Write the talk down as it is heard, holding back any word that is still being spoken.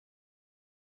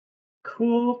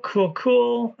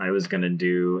Cool. I was gonna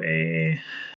do a.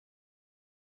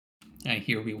 I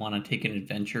hear we want to take an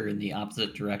adventure in the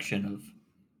opposite direction of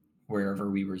wherever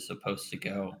we were supposed to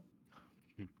go.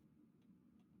 I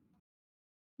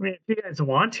mean, if you guys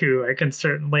want to, I can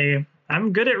certainly.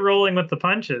 I'm good at rolling with the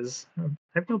punches. I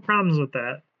have no problems with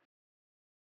that.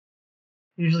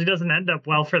 Usually doesn't end up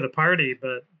well for the party,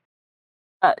 but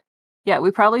Uh, yeah,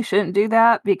 we probably shouldn't do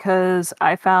that because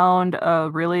I found a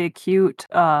really cute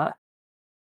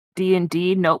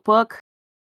D&D notebook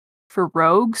for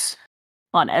rogues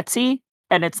on Etsy,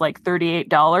 and it's like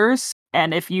 $38.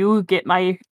 And if you get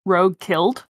my rogue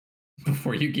killed,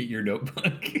 Before you get your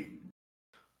notebook.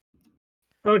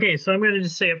 okay. So I'm gonna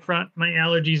just say up front, my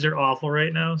allergies are awful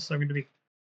right now, so I'm gonna be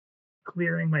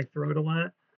clearing my throat a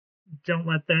lot. Don't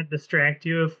let that distract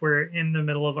you if we're in the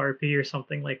middle of RP or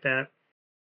something like that.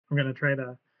 I'm gonna try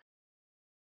to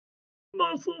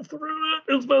muscle through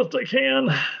it as best I can,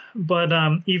 but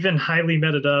even highly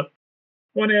meted up.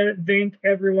 Want to thank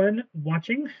everyone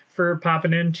watching for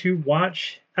popping in to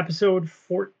watch episode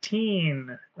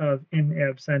 14 of In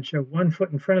Absentia, One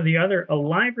Foot in Front of the Other, a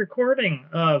live recording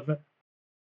of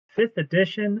 5th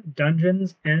edition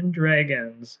Dungeons and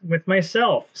Dragons with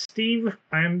myself, Steve.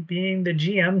 I'm being the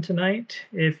GM tonight,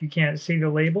 if you can't see the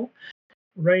label.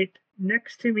 Right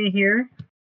next to me here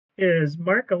is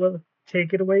Mark. I'll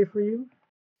take it away for you.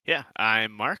 Yeah,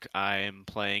 I'm Mark. I'm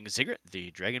playing Ziggurat,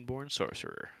 the Dragonborn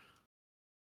Sorcerer.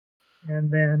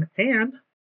 And then Anne.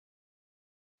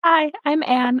 hi, I'm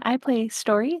Anne. I play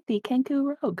Story, the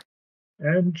Kenku Rogue.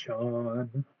 And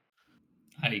John.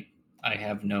 I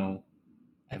have no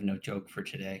joke for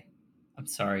today. I'm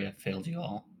sorry I failed you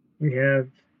all.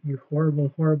 You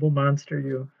horrible monster,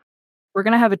 you. We're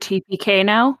gonna have a TPK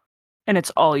now, and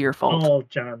it's all your fault. All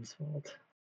John's fault.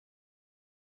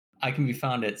 I can be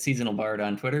found at Seasonal Bard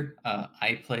on Twitter.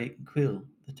 I play Quill,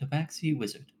 the Tabaxi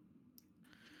Wizard.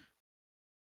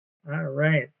 All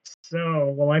right. So,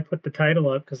 well, I put the title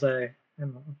up because I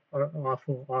am an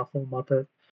awful Muppet.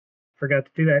 Forgot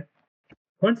to do that.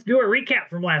 Let's do a recap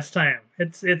from last time.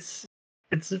 It's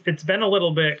been a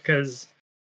little bit because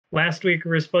last week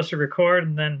we were supposed to record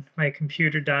and then my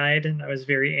computer died and I was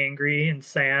very angry and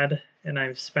sad and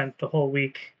I've spent the whole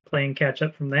week playing catch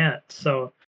up from that.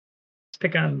 So let's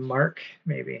pick on Mark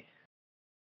maybe.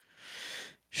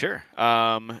 Sure.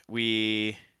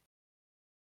 We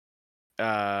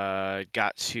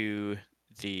got to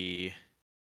the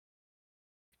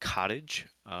cottage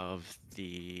of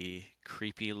the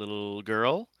creepy little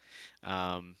girl.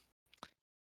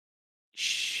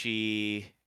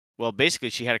 Basically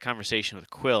she had a conversation with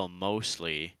Quill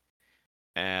mostly,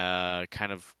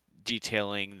 kind of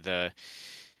detailing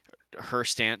her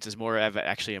stance is more of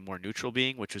actually a more neutral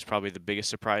being, which was probably the biggest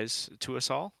surprise to us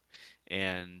all.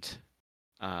 And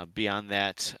beyond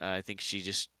that, I think she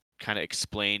just kind of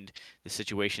explained the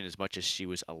situation as much as she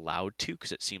was allowed to,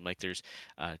 because it seemed like there's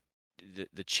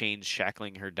the chains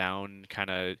shackling her down.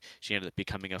 She ended up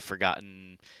becoming a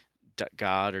forgotten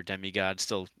god or demigod,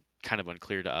 still kind of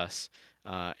unclear to us.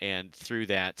 And through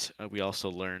that, we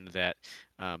also learned that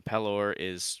Pelor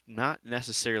is not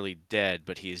necessarily dead,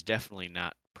 but he is definitely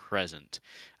not present,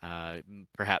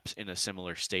 perhaps in a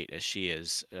similar state as she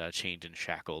is, chained and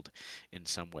shackled in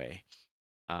some way.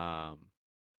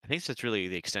 I think that's really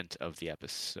the extent of the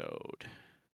episode.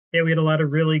 Yeah, we had a lot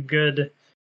of really good,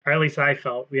 or at least I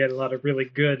felt we had a lot of really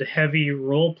good, heavy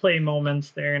role play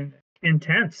moments there, and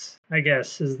intense, I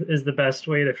guess, is the best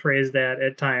way to phrase that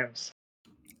at times.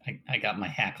 I got my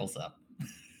hackles up.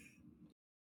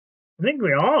 I think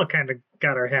we all kind of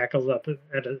got our hackles up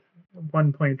at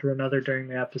one point or another during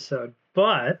the episode,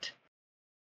 but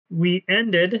we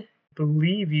ended.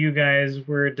 Believe you guys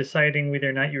were deciding whether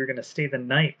or not you were going to stay the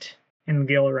night in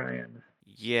Gilryan.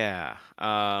 Yeah,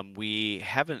 we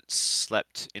haven't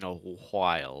slept in a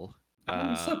while.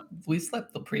 We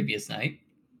slept the previous night.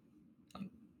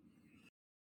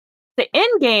 The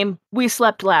in game, we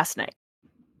slept last night.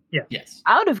 Yeah. Yes.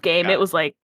 Out of game, it was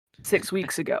like 6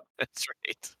 weeks ago. That's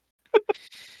right.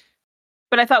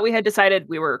 But I thought we had decided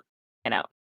we were hanging out.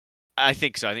 I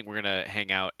think so. I think we're gonna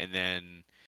hang out and then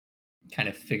kind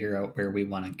of figure out where we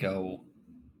want to go.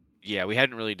 Yeah, we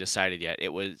hadn't really decided yet.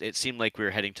 It seemed like we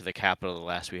were heading to the capital the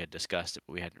last we had discussed it,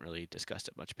 but we hadn't really discussed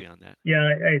it much beyond that.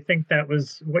 Yeah, I think that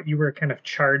was what you were kind of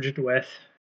charged with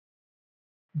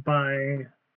by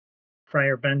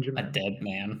Friar Benjamin. A dead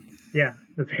man. Yeah,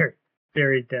 the very,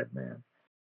 very dead man.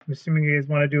 I'm assuming you guys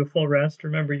want to do a full rest.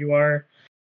 Remember, you are,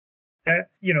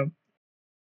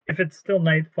 if it's still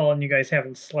nightfall and you guys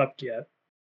haven't slept yet.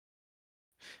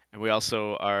 And we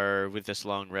also are, with this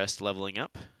long rest, leveling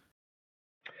up.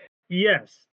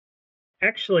 Yes.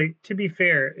 Actually, to be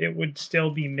fair, it would still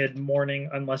be mid-morning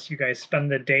unless you guys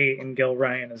spend the day in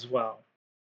Gilryan as well.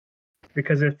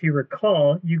 Because if you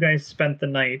recall, you guys spent the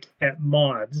night at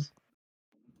Maud's,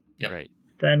 Yep. Right.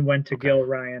 then went to Okay.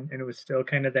 Gilryan, and it was still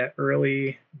kind of that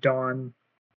early dawn,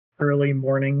 early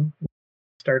morning.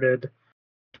 Started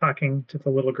talking to the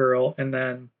little girl, and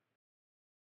then,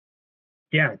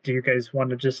 yeah, do you guys want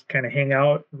to just kind of hang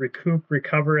out,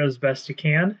 recover as best you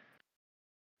can?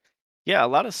 Yeah, a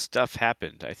lot of stuff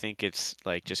happened. I think it's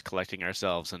like just collecting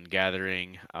ourselves and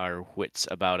gathering our wits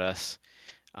about us,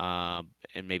 and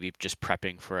maybe just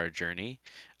prepping for our journey.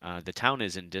 The town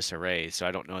is in disarray, so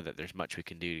I don't know that there's much we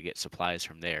can do to get supplies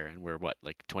from there. And we're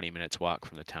like 20 minutes walk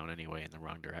from the town anyway in the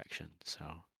wrong direction. So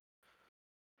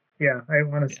Yeah, I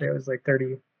want to Yeah. say it was like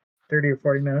 30 or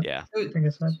 40 minutes. yeah. I think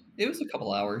it's fine. It was a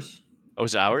couple hours. Oh,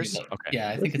 it's I think ours? like- Okay. Yeah,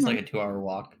 I think That's it's like a fine. 2-hour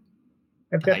walk.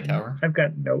 I've to got Hightower. I've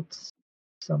got notes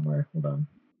somewhere. Hold on.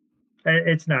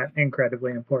 It's not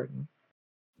incredibly important.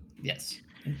 Yes.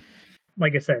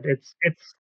 Like I said, it's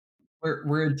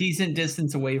We're a decent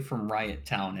distance away from Riot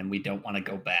Town, and we don't want to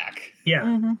go back. yeah.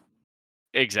 Mhm.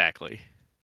 Exactly.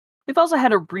 We've also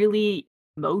had a really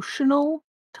emotional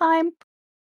time.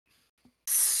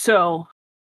 So,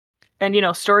 and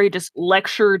Story just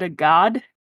lecture to God.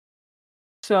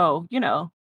 So,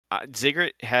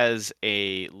 Ziggurat has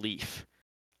a leaf,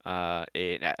 a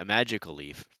magical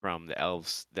leaf from the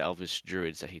elvish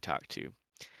druids that he talked to,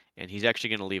 and he's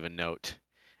actually going to leave a note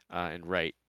and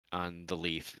write on the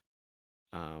leaf,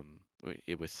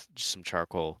 with just some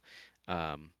charcoal,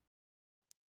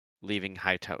 leaving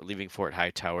Fort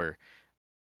Hightower.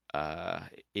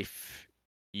 If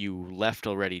you left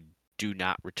already, do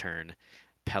not return.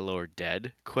 Pelor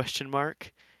dead? ?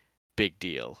 Big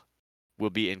deal. We'll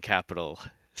be in capital.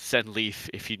 Send leaf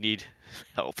if you need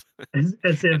help. As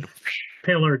if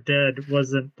Pillar Dead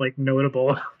wasn't like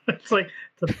notable. It's like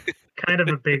it's kind of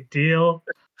a big deal.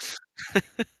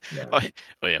 Yeah.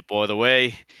 Oh yeah, by the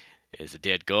way, is a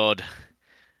dead god.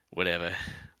 Whatever.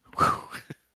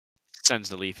 Sends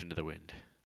the leaf into the wind.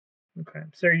 Okay.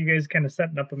 So are you guys kind of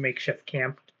setting up a makeshift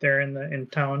camp there in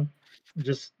town?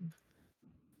 Just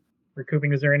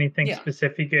recouping. Is there anything Yeah.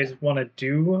 specific you guys want to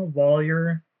do while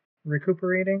you're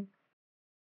recuperating?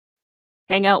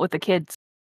 hang out with the kids.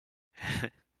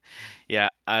 Yeah,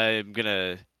 I'm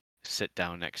gonna sit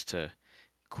down next to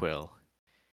Quill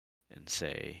and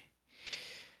say,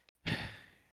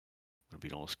 "Wanna be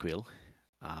honest, Quill?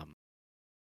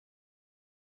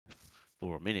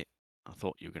 For a minute, I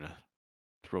thought you were gonna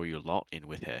throw your lot in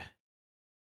with her.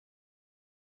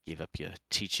 Give up your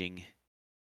teaching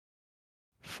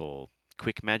for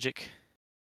quick magic.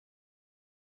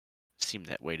 Seemed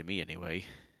that way to me, anyway."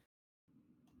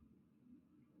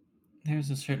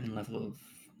 There's a certain level of,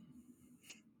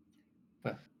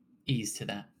 well, ease to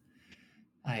that,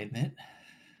 I admit.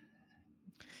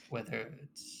 Whether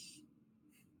it's,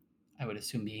 I would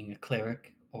assume, being a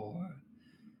cleric or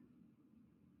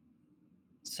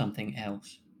something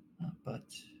else. But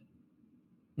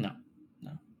no.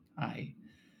 I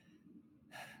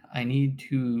need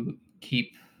to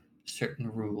keep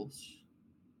certain rules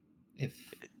if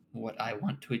what I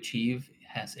want to achieve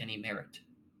has any merit.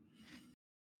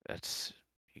 That's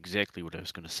exactly what I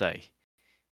was gonna say.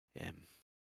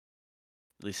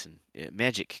 Listen,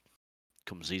 magic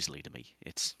comes easily to me.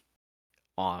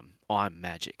 I'm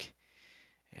magic,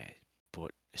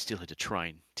 but I still had to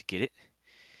train to get it.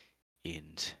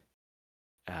 And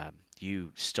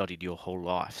you studied your whole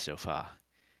life so far,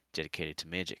 dedicated to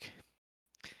magic.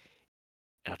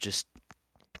 I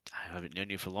haven't known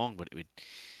you for long, but it would.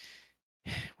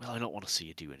 Well, I don't want to see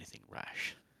you do anything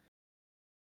rash.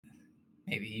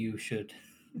 Maybe you should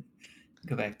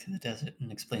go back to the desert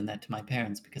and explain that to my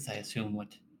parents, because I assume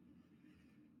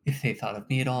if they thought of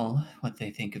me at all, what they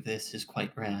think of this is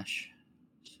quite rash.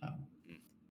 So,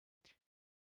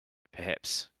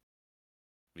 Perhaps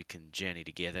we can journey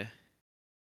together.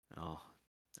 Oh,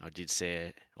 I did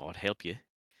say I'd help you.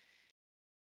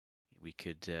 We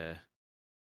could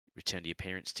return to your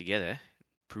parents together,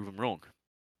 prove them wrong,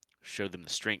 show them the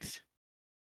strength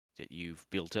that you've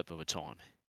built up over time.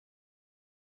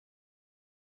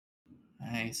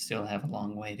 I still have a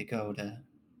long way to go to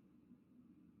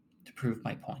prove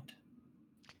my point.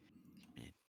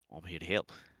 I'm here to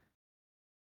help.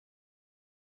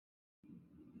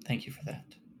 Thank you for that.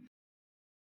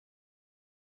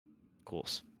 Of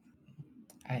course.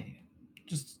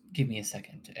 Just give me a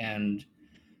second, and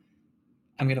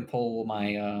I'm gonna pull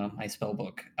my my spell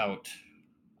book out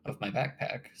of my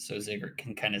backpack so Ziggurat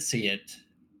can kind of see it,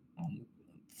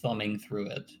 thumbing through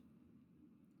it.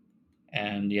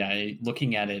 And yeah,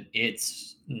 looking at it,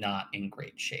 it's not in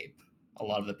great shape. a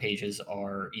lot of the pages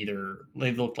are either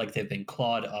they look like they've been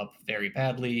clawed up very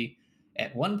badly.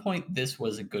 At one point, this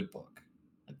was a good book.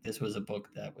 This was a book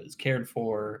that was cared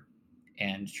for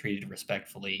and treated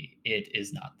respectfully. It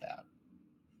is not that.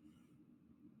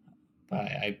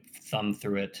 I thumbed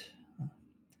through it.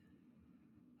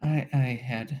 I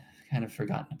had kind of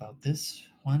forgotten about this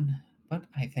one, but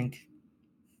I think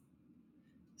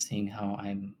seeing how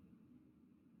I'm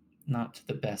not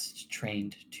the best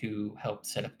trained to help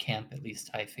set up camp, at least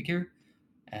I figure,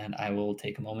 and I will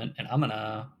take a moment and I'm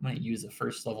gonna use a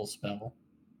first level spell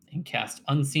and cast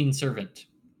Unseen Servant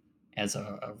as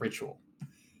a ritual.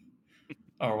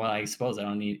 Or well, I suppose I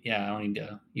don't need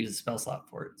to use a spell slot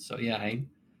for it. So yeah, I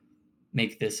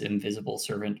make this invisible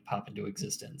servant pop into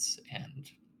existence,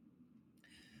 and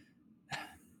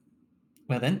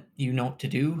well then, you know what to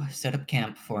do. Set up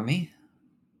camp for me.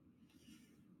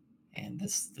 And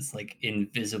this like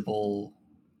invisible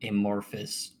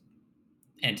amorphous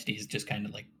entity is just kind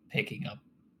of like picking up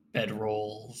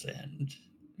bedrolls and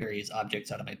various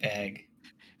objects out of my bag.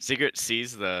 Sigurd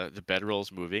sees the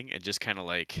bedrolls moving and just kind of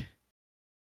like,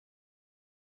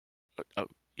 oh,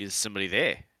 is somebody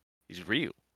there? He's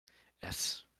real.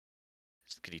 Yes.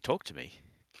 Can he talk to me?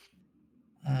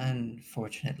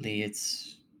 Unfortunately,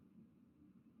 it's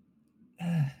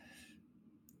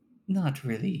not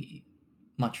really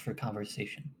much for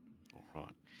conversation. All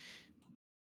right.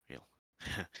 Well,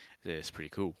 that's pretty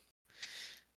cool.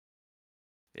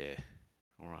 Yeah.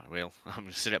 All right. Well, I'm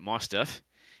gonna set up my stuff.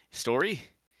 Story.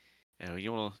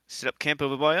 You want to set up camp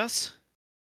over by us?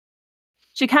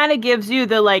 She kind of gives you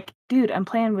the like, dude, I'm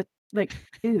playing with like,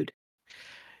 dude.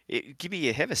 Give me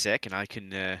a haversack and I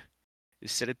can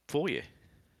set it for you.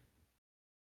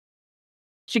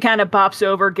 She kind of bops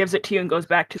over, gives it to you, and goes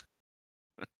back to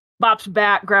bops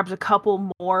back, grabs a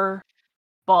couple more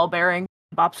ball bearing,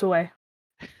 bops away.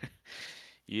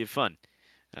 You have fun.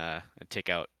 I take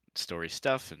out Story's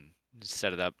stuff and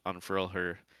set it up, unfurl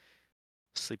her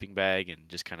sleeping bag, and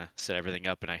just kind of set everything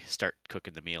up, and I start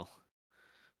cooking the meal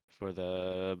for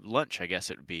the lunch, I guess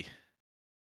it would be.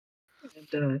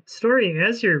 And Story,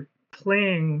 as you're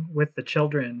playing with the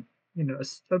children, you know,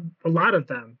 a lot of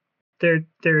them,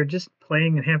 they're just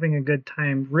playing and having a good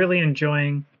time, really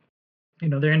enjoying. You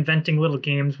know, they're inventing little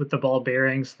games with the ball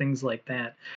bearings, things like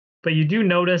that. But you do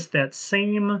notice that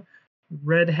same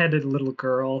red-headed little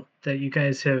girl that you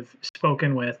guys have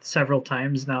spoken with several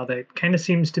times now that kind of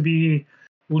seems to be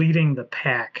leading the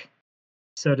pack,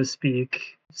 so to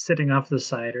speak, sitting off the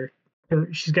side.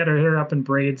 She's got her hair up in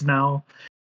braids now,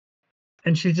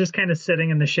 and she's just kind of sitting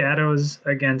in the shadows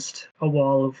against a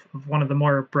wall of one of the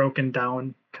more broken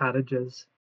down cottages.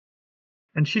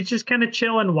 And she's just kind of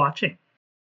chilling, watching.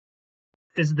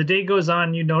 As the day goes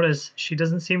on, you notice she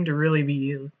doesn't seem to really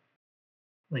be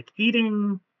like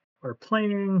eating or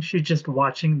playing. She's just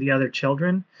watching the other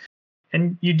children.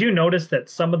 And you do notice that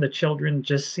some of the children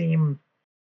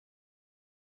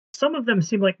some of them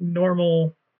seem like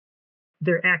normal.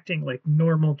 They're acting like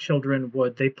normal children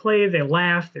would. They play, they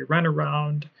laugh, they run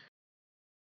around.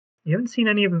 You haven't seen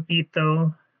any of them eat,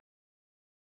 though,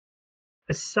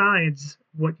 besides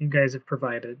what you guys have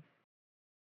provided.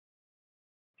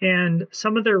 And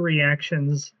some of their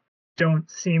reactions don't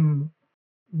seem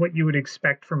what you would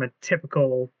expect from a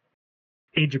typical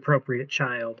age-appropriate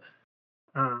child.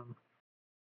 A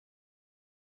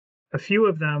few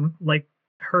of them, like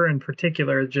her in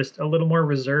particular, just a little more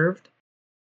reserved,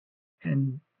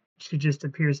 and she just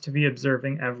appears to be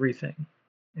observing everything.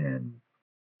 And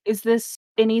is this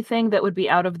anything that would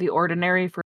be out of the ordinary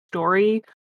for Story,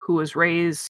 who was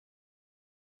raised,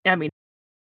 I mean,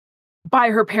 by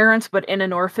her parents, but in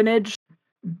an orphanage?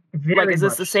 Like, is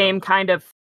this the same kind of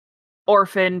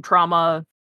orphan trauma?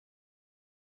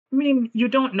 I mean, you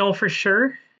don't know for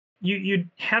sure. You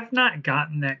have not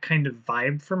gotten that kind of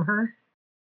vibe from her.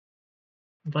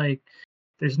 Like,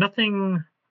 there's nothing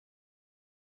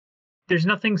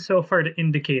so far to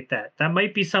indicate that. That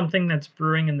might be something that's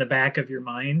brewing in the back of your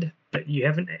mind, but you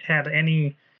haven't had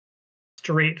any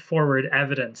straightforward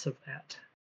evidence of that.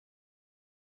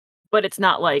 But it's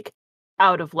not like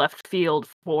out of left field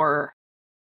for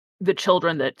the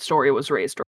children that Story was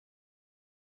raised around.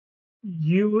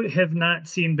 You have not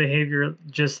seen behavior,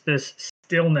 just this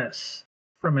stillness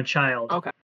from a child. Okay.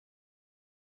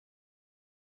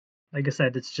 Like I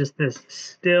said, it's just this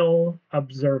still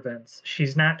observance.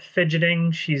 She's not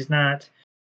fidgeting. She's not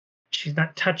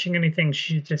touching anything.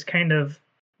 She's just kind of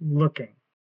looking.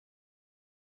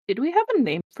 Did we have a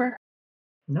name for her?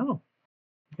 No.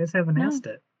 You guys haven't No. asked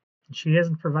it. She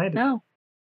hasn't provided it. No.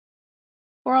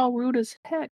 We're all rude as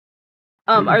heck.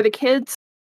 Are the kids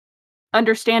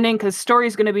understanding? Because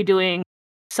Story's going to be doing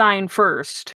sign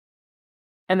first.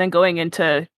 and then going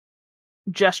into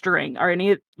gesturing. Are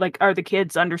the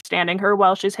kids understanding her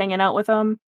while she's hanging out with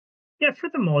them? Yeah, for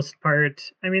the most part.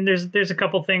 I mean, there's a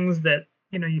couple things that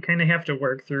you kind of have to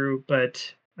work through,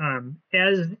 but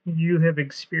as you have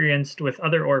experienced with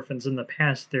other orphans in the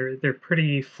past, they're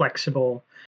pretty flexible,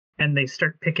 and they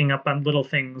start picking up on little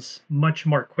things much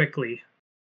more quickly.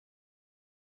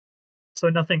 So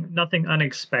nothing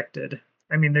unexpected.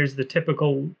 I mean, there's the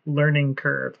typical learning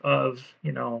curve of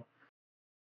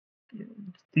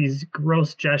these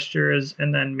gross gestures,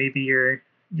 and then maybe you're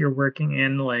working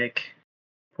in like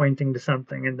pointing to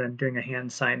something and then doing a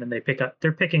hand sign, and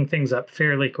they're picking things up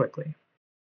fairly quickly.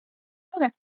 Okay. I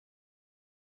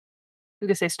was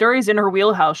gonna say Story's in her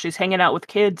wheelhouse. She's hanging out with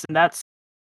kids, and that's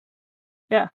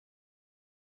yeah.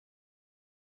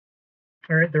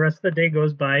 All right, the rest of the day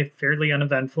goes by fairly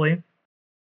uneventfully.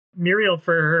 Muriel,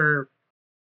 for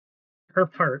her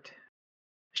part,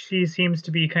 she seems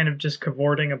to be kind of just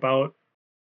cavorting about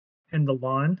in the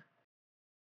lawn.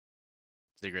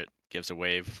 Ziggurat gives a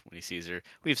wave when he sees her.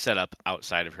 We've set up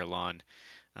outside of her lawn,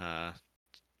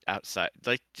 outside,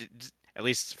 like at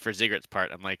least for Ziggurat's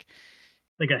part. I'm like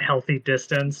a healthy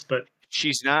distance, but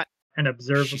she's not an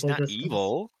observable she's not distance.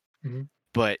 evil, Mhm.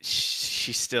 but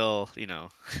she's still,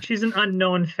 She's an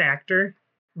unknown factor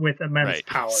with immense right.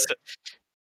 power. So,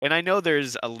 and I know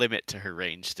there's a limit to her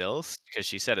range still because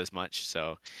she said as much.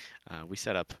 So we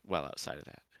set up well outside of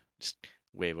that. Just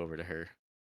wave over to her.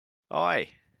 Oi.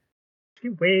 She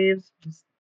waves, just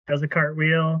does a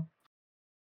cartwheel.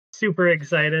 Super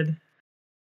excited.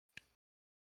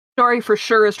 Story for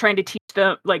sure is trying to teach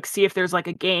them, see if there's a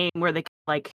game where they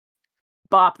can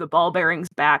bop the ball bearings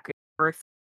back and forth.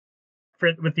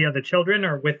 With the other children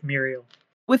or with Muriel?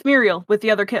 With Muriel, with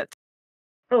the other kids.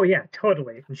 Oh yeah,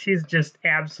 totally. And she's just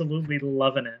absolutely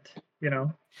loving it,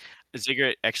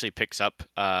 Ziggurat actually picks up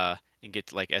and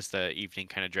gets as the evening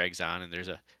kind of drags on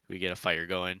and we get a fire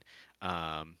going,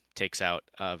 takes out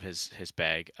of his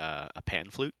bag a pan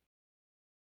flute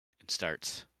and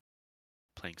starts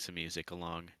playing some music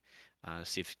along,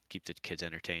 see if keep the kids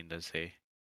entertained as they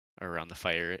are around the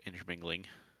fire intermingling.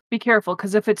 Be careful,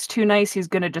 because if it's too nice, he's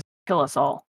gonna just kill us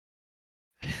all.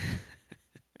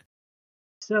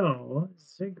 So,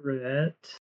 Ziggurat,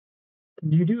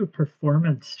 can you do a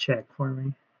performance check for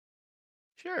me?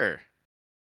 Sure.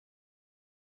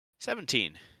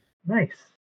 17. Nice.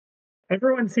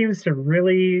 Everyone seems to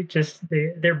really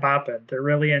they're bopping. They're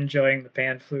really enjoying the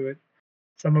pan flute.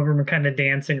 Some of them are kind of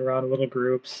dancing around in little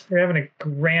groups. They're having a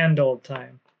grand old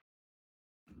time.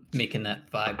 Making that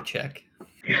vibe check.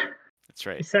 That's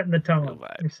right. You're setting the tone.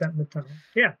 You're setting the tone.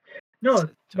 Yeah. No,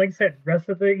 like I said, rest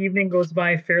of the evening goes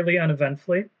by fairly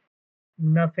uneventfully.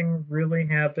 Nothing really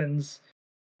happens.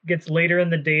 Gets later in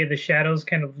the day, the shadows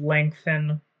kind of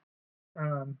lengthen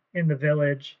in the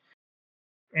village,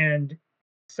 and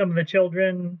some of the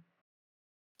children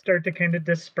start to kind of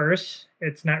disperse.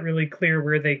 It's not really clear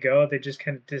where they go. They just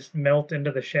kind of just melt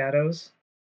into the shadows.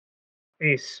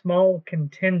 A small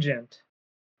contingent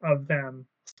of them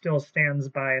still stands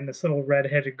by, and this little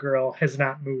red-headed girl has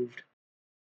not moved.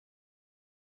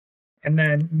 And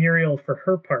then Muriel, for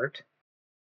her part,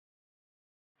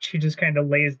 she just kind of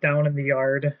lays down in the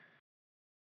yard,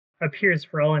 appears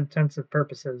for all intents and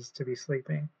purposes to be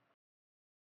sleeping.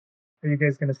 Are you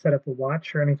guys going to set up a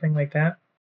watch or anything like that?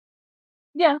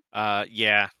 Yeah.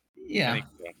 Yeah. Yeah.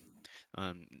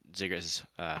 Ziggurat is,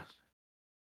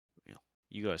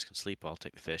 you guys can sleep. I'll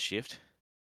take the first shift.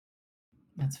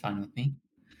 That's fine with me.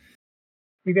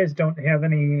 You guys don't have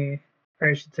any, or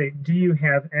I should say, do you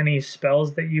have any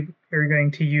spells that you are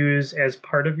going to use as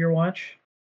part of your watch?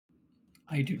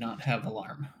 I do not have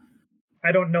alarm.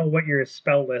 I don't know what your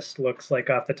spell list looks like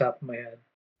off the top of my head.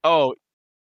 Oh,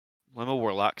 I'm a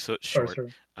warlock, so it's short. Sorcerer.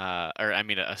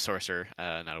 A sorcerer,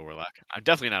 not a warlock. I'm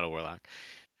definitely not a warlock.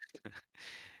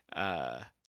 But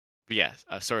yeah,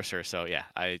 a sorcerer. So yeah,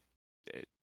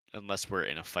 unless we're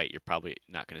in a fight, you're probably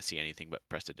not going to see anything but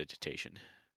prestidigitation.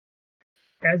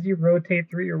 As you rotate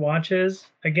through your watches,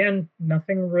 again,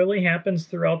 nothing really happens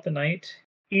throughout the night.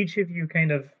 Each of you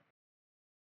kind of,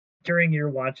 during your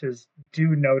watches,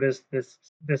 do notice this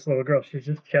little girl. She's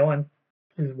just chilling.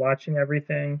 She's watching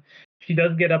everything. She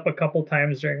does get up a couple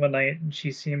times during the night, and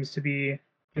she seems to be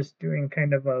just doing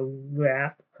kind of a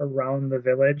lap around the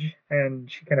village, and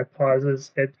she kind of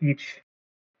pauses at each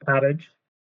cottage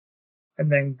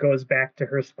and then goes back to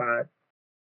her spot.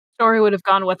 Story would have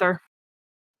gone with her.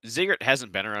 Ziggurat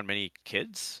hasn't been around many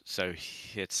kids, so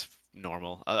it's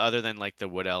normal. Other than the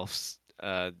wood elves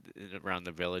around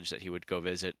the village that he would go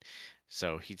visit,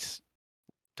 so he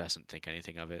doesn't think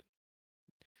anything of it.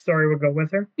 Story would go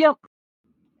with her? Yep.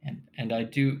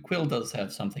 And Quill does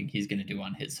have something he's going to do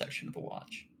on his section of the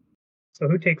watch. So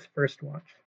who takes first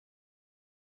watch?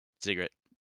 Ziggurat.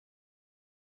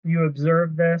 You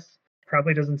observe this.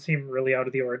 Probably doesn't seem really out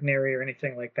of the ordinary or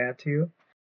anything like that to you.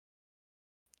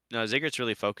 No, Ziggurat's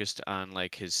really focused on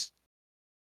like his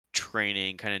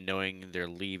training, kind of knowing they're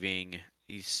leaving.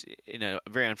 He's in a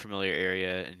very unfamiliar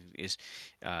area and is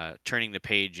turning the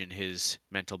page in his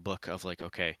mental book of like,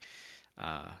 okay,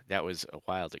 that was a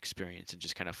wild experience, and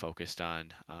just kind of focused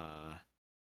on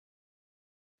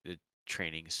the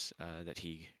trainings that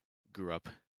he grew up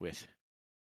with.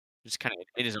 Just kind of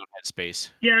in his own headspace.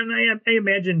 Yeah, and I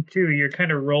imagine too, you're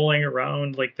kind of rolling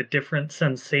around like the different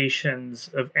sensations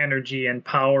of energy and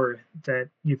power that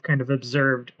you've kind of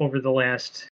observed over the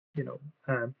last,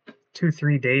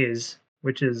 2-3 days,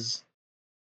 which is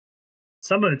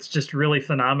some of it's just really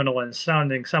phenomenal and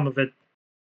astounding. Some of it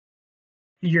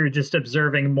you're just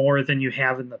observing more than you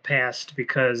have in the past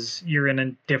because you're in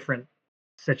a different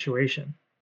situation.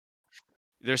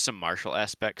 There's some martial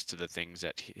aspects to the things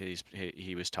that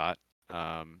he was taught.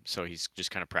 So he's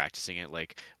just kind of practicing it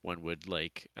like one would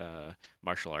like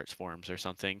martial arts forms or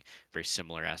something. Very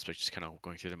similar aspects, just kind of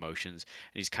going through the motions.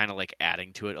 And he's kind of like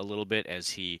adding to it a little bit as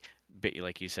he,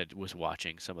 like you said, was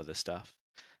watching some of the stuff.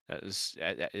 That was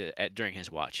during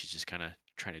his watch. He's just kind of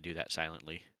trying to do that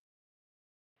silently.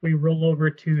 We roll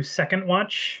over to second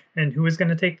watch, and who is going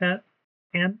to take that?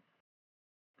 Anne?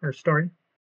 Or Story?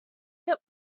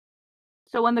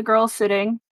 So when the girl's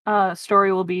sitting,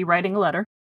 Story will be writing a letter.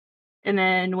 And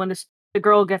then when the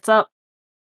girl gets up,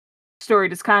 Story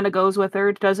just kind of goes with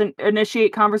her, doesn't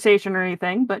initiate conversation or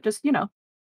anything, but just,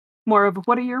 more of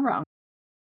what are you wrong?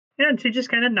 Yeah, and she just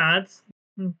kind of nods.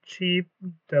 And she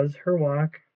does her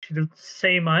walk. She doesn't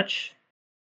say much.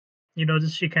 You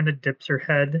notice she kind of dips her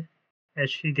head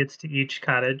as she gets to each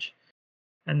cottage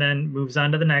and then moves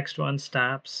on to the next one,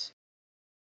 stops,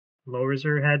 lowers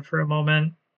her head for a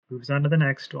moment, moves on to the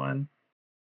next one.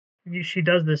 She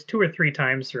does this 2 or 3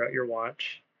 times throughout your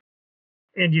watch.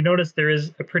 And you notice there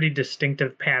is a pretty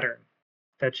distinctive pattern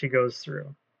that she goes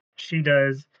through. She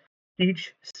does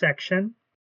each section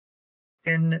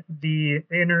in the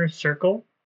inner circle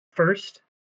first,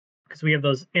 because we have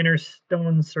those inner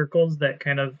stone circles that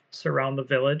kind of surround the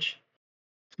village.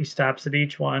 She stops at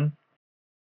each one,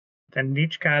 then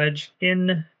each cottage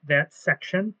in that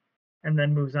section, and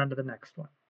then moves on to the next one.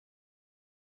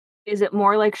 Is it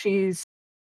more like she's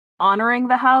honoring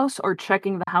the house or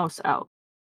checking the house out?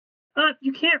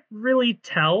 You can't really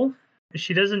tell.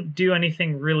 She doesn't do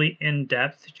anything really in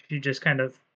depth. She just kind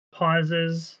of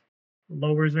pauses,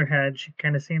 lowers her head. She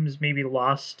kind of seems maybe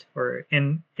lost or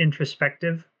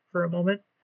introspective for a moment,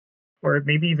 or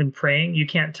maybe even praying. You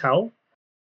can't tell.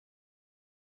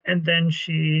 And then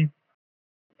she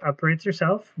uprates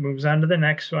herself, moves on to the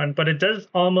next one. But it does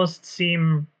almost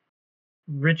seem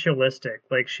ritualistic,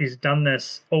 like she's done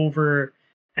this over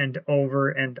and over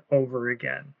and over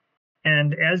again.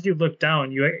 And as you look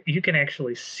down, you can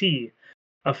actually see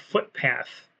a footpath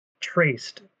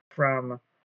traced from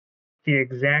the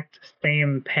exact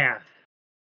same path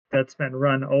that's been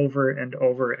run over and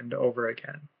over and over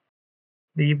again.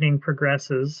 The evening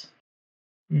progresses.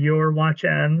 Your watch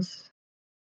ends.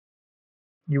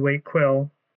 You wait Quill.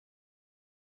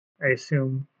 I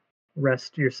assume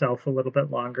rest yourself a little bit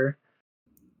longer.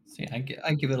 See,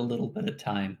 I give it a little bit of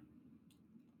time.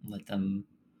 Let them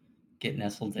get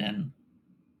nestled in.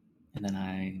 And then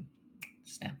I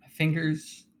snap my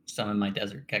fingers, summon my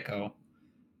desert gecko,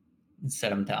 and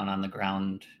set him down on the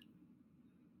ground.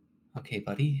 Okay,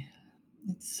 buddy.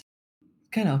 It's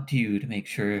kind of up to you to make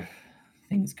sure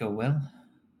things go well.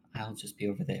 I'll just be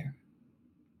over there.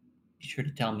 Be sure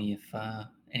to tell me if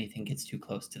anything gets too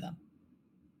close to them.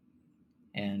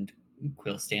 And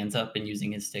Quill stands up and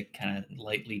using his stick kind of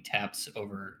lightly taps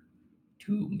over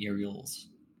 2 Muriel's,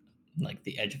 like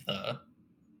the edge of the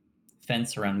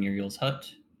fence around Muriel's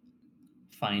hut.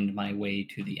 Find my way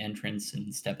to the entrance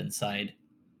and step inside.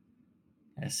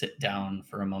 I sit down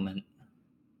for a moment.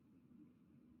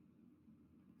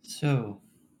 So,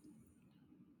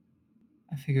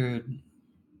 I figured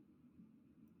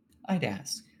I'd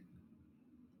ask,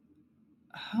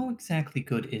 how exactly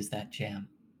good is that jam?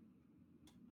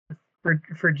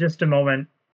 For just a moment,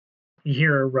 you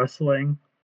hear a rustling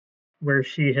where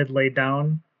she had laid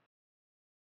down,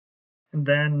 and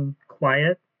then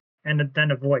quiet, and then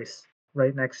a voice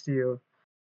right next to you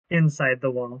inside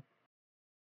the wall.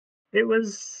 It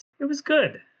was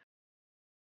good. It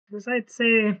was, I'd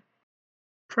say,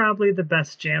 probably the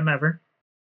best jam ever.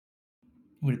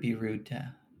 Would it be rude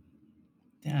to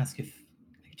ask if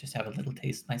I could just have a little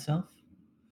taste myself?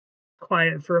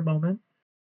 Quiet for a moment.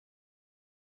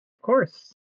 Of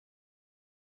course.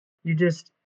 you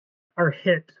just are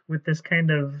hit with this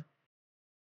kind of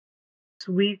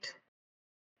sweet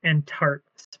and tart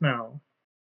smell.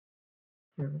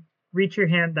 You reach your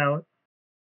hand out,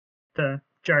 the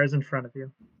jar's in front of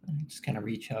you. I just kind of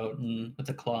reach out and with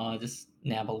a claw, just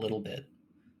nab a little bit.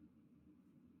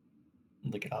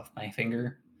 Lick it off my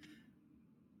finger.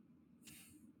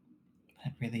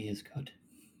 That really is good.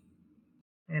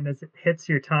 And as it hits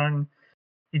your tongue,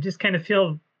 you just kind of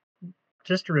feel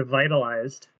just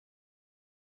revitalized.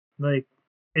 Like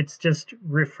it's just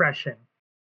refreshing.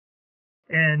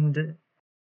 And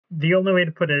the only way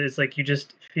to put it is like you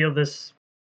just feel this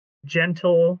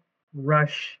gentle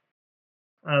rush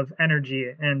of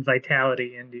energy and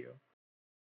vitality into you.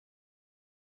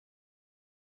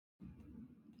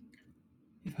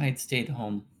 If I had stayed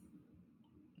home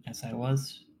as I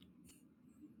was,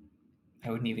 I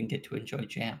wouldn't even get to enjoy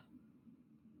jam.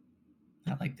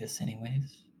 Not like this,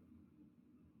 anyways.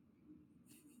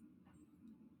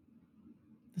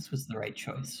 This was the right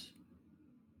choice.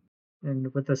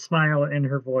 And with a smile in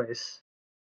her voice,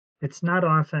 it's not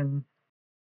often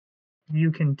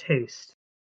you can taste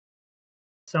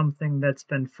something that's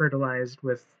been fertilized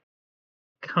with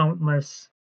countless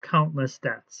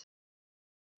deaths.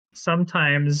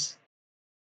 Sometimes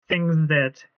things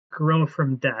that grow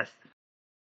from death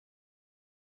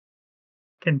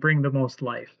can bring the most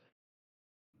life.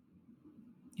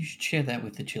 You should share that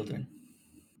with the children.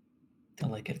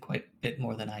 They'll like it quite a bit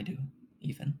more than I do,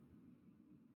 even.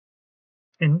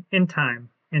 In time.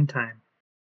 I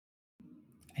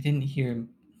didn't hear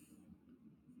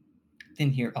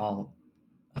all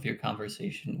of your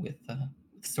conversation with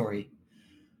Story.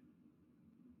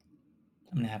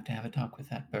 I'm gonna have to have a talk with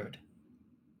that bird.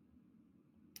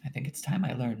 I think it's time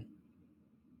I learn.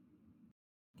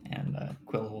 And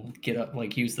Quill will get up,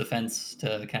 like use the fence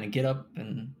to kind of get up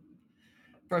and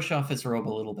brush off his robe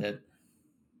a little bit.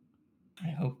 I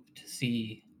hope to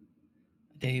see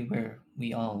a day where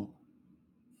we all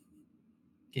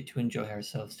get to enjoy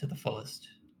ourselves to the fullest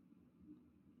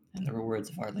and the rewards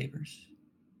of our labors.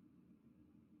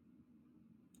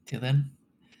 Till then,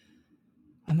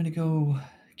 I'm gonna go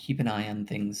keep an eye on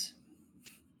things.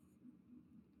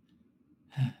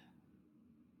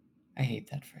 I hate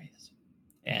that phrase.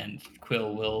 And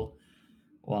Quill will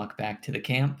walk back to the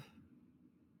camp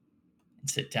and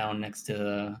sit down next to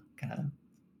the kind of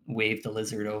wave the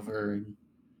lizard over and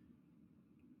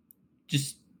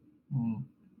just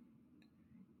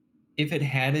if it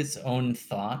had its own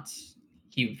thoughts,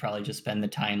 he would probably just spend the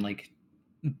time like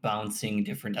bouncing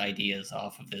different ideas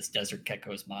off of this desert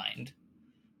gecko's mind.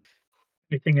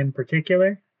 Anything in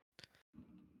particular?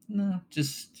 No,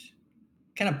 just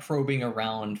kind of probing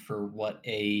around for what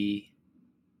a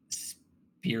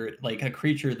spirit, like a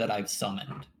creature that I've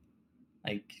summoned.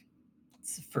 Like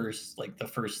it's the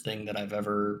first thing that I've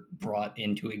ever brought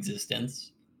into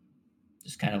existence.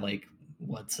 Just kind of like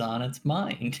what's on its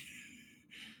mind.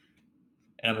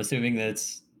 And I'm assuming that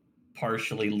it's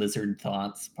partially lizard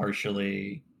thoughts,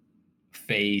 partially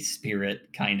fey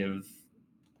spirit kind of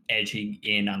edging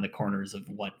in on the corners of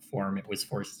what form it was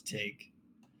forced to take.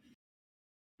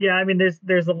 Yeah, I mean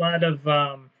there's a lot of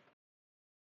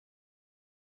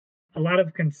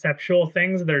conceptual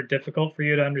things that are difficult for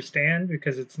you to understand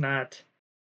because it's not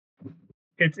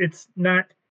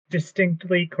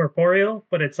distinctly corporeal,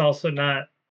 but it's also not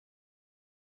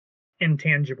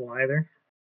intangible either.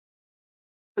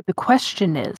 But the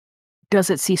question is, does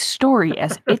it see Story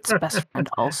as its best friend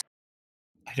also?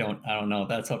 I don't know.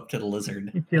 That's up to the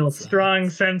lizard. You feel strong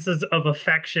senses of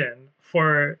affection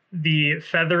for the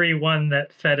feathery one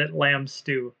that fed it lamb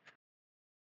stew.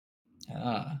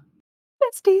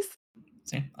 Besties.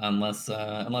 See, unless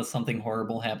something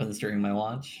horrible happens during my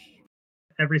watch.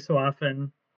 Every so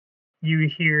often, you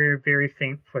hear very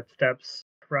faint footsteps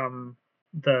from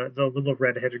the little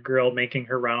redheaded girl making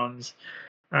her rounds.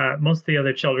 Most of the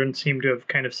other children seem to have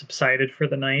kind of subsided for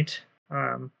the night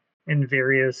in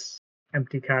various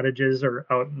empty cottages or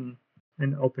out in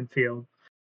an open field.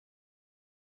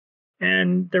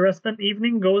 And the rest of the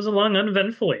evening goes along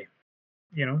uneventfully.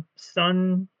 You know,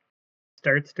 sun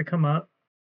starts to come up.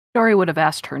 Story would have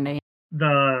asked her name.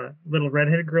 The little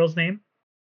redheaded girl's name?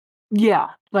 Yeah,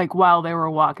 like while they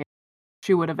were walking,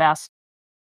 she would have asked.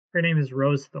 Her name is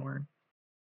Rosethorn.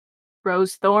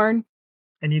 Rosethorn?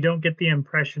 And you don't get the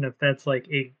impression if that's like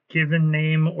a given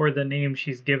name or the name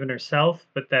she's given herself,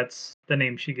 but that's the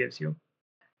name she gives you.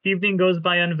 Evening goes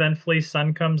by uneventfully,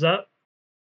 sun comes up.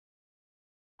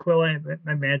 Quill, I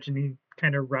imagine he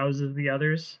kind of rouses the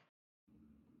others.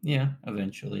 Yeah,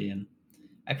 eventually. And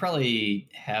I probably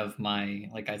have I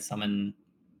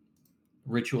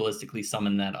ritualistically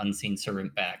summon that unseen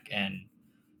servant back and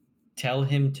Tell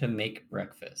him to make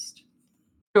breakfast.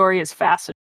 Story is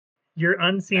fascinating. Your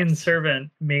unseen Nice. servant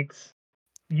makes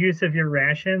use of your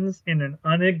rations in an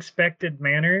unexpected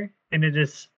manner, and it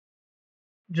is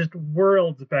just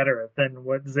worlds better than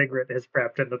what Ziggurat has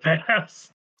prepped in the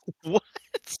past. What?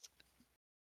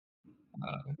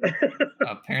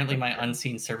 Apparently, my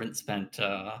unseen servant spent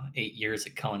 8 years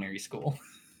at culinary school.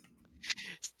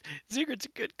 Ziggurat's a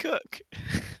good cook.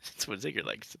 That's what Ziggurat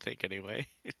likes to think, anyway.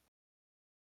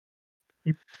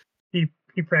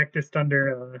 He practiced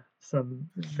under some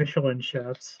Michelin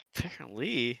chefs.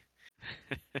 Apparently.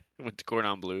 Went to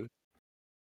Cordon Bleu.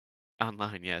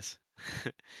 Online, yes.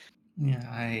 Yeah,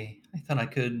 I thought I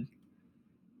could.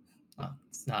 Well,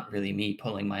 it's not really me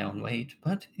pulling my own weight,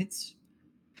 but it's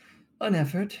an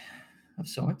effort of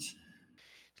sorts.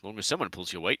 As long as someone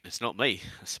pulls your weight, it's not me,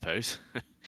 I suppose.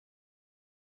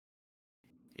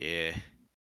 Yeah.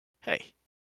 Hey.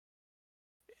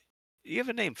 You have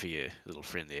a name for your little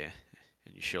friend there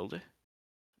on your shoulder?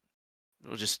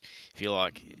 Or just feel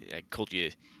like I called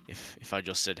you if I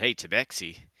just said, hey,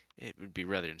 Tabaxi, it would be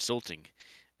rather insulting.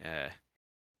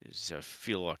 So I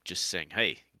feel like just saying,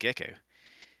 hey, Gecko.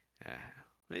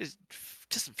 It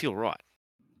doesn't feel right.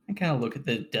 I kind of look at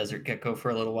the desert gecko for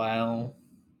a little while,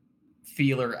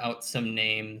 feeler out some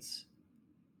names,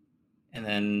 and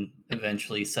then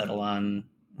eventually settle on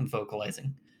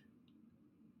vocalizing.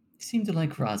 You seem to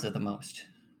like Raza the most.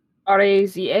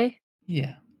 Raza?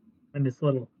 Yeah. And his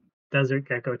little desert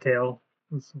gecko tail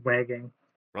was wagging.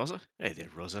 Rosa? Hey there,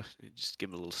 Rosa. Just give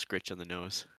him a little scritch on the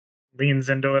nose. Leans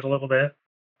into it a little bit.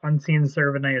 Unseen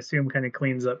servant, I assume, kind of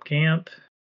cleans up camp.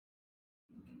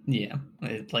 Yeah.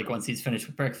 Like once he's finished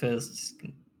with breakfast,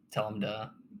 tell him to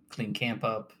clean camp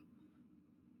up,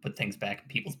 put things back in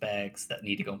people's bags that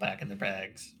need to go back in their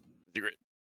bags. Ziggurat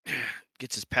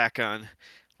gets his pack on,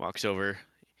 walks over.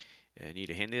 Need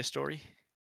a hand in a story?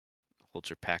 Holds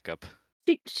her pack up.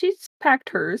 She's packed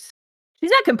hers. She's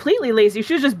not completely lazy.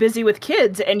 She was just busy with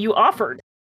kids, and you offered.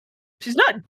 She's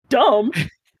not dumb.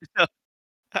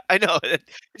 I know.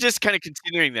 Just kind of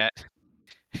considering that.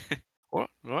 What?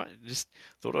 Just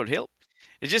thought I'd help.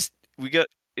 It's just we got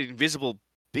invisible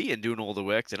being doing all the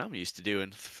work that I'm used to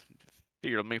doing.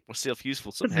 Figured I'd make myself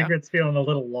useful somehow. Ziggurat's feeling a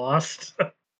little lost.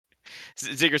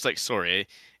 Ziggurat's like, sorry,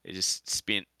 I just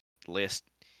spent the last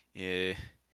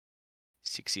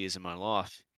 6 years of my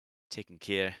life taking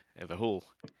care of a whole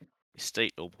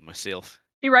estate all by myself.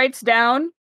 He writes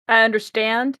down, I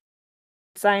understand,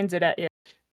 signs it at you.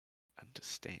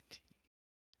 Understand.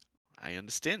 I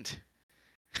understand.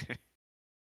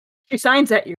 She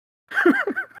signs at you.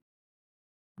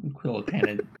 Quill kind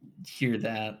of hear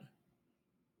that.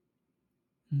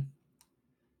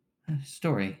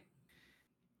 Story.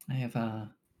 I have a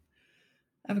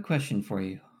question for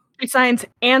you. She signs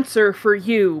answer for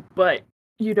you, but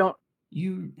you don't.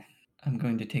 I'm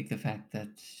going to take the fact that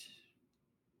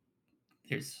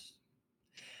there's.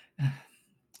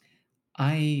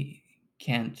 I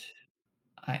can't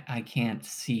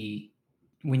see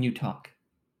when you talk.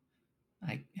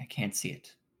 I can't see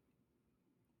it.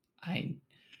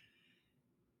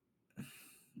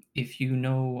 If you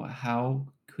know how,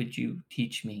 could you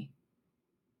teach me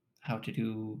how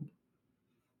to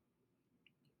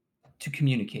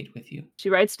communicate with you? She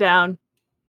writes down,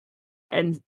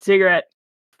 and Ziggurat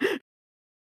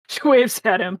she waves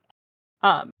at him,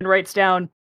 and writes down,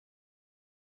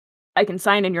 I can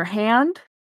sign in your hand,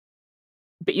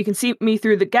 but you can see me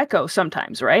through the gecko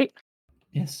sometimes, right?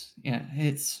 Yes. Yeah.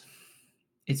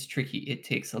 It's tricky. It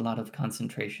takes a lot of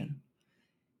concentration,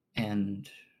 and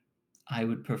I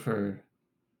would prefer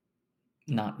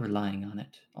not relying on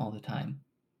it all the time.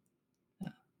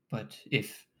 But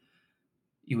if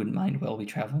you wouldn't mind while we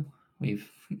travel, we've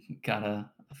got a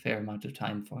fair amount of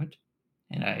time for it.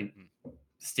 And I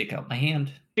stick out my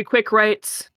hand. She quick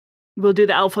writes, we'll do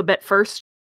the alphabet first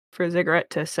for Ziggurat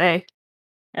to say,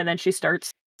 and then she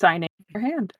starts signing her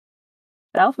hand.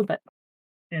 The alphabet.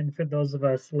 And for those of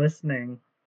us listening,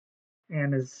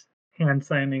 Anna's hand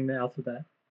signing the alphabet.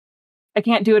 I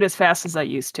can't do it as fast as I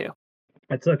used to.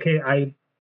 That's okay. I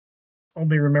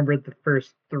only remembered the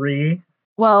first three.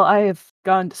 Well, I have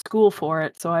gone to school for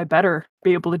it, so I better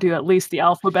be able to do at least the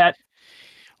alphabet.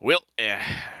 Well, we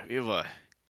have a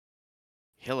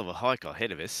hell of a hike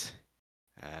ahead of us.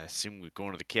 I assume we're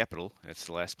going to the capital. That's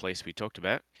the last place we talked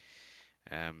about.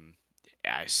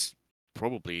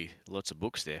 Probably lots of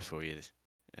books there for you,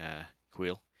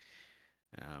 Quill.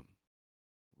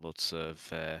 Lots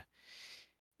of,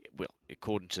 well,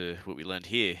 according to what we learned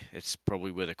here, it's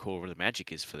probably where the core of the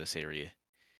magic is for this area.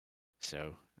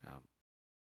 So,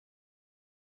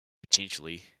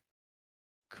 potentially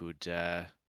could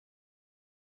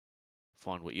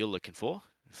find what you're looking for,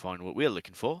 find what we're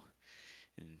looking for.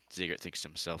 And Zegert thinks to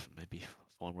himself, maybe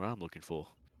find what I'm looking for.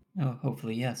 Oh,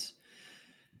 hopefully, yes.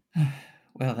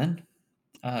 Well then,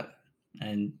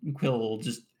 and Quill will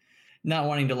just not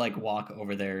wanting to like walk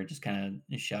over there, just kind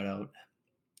of shout out,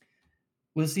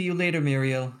 "We'll see you later,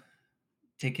 Muriel.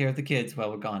 Take care of the kids while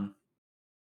we're gone."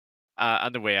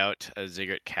 On the way out,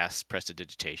 Zegert casts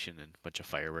prestidigitation and a bunch of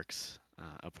fireworks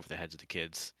up over the heads of the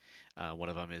kids. One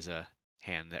of them is a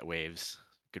hand that waves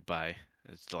goodbye.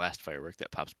 It's the last firework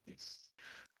that pops.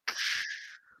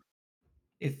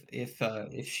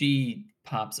 If she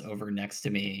pops over next to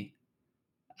me,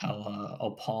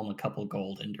 I'll palm a couple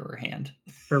gold into her hand.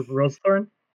 For Rosethorn?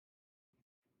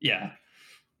 Yeah.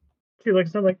 She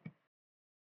looks at like,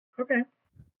 okay.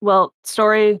 Well,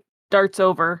 Story darts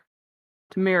over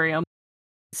to Miriam,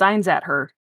 signs at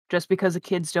her. Just because the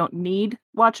kids don't need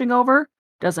watching over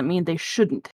doesn't mean they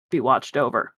shouldn't be watched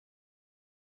over.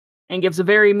 And gives a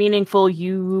very meaningful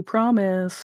 "you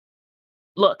promise"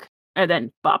 look, and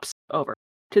then bops over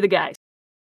to the guys.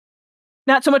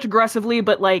 Not so much aggressively,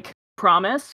 but like,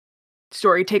 promise.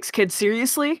 Story takes kids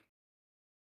seriously.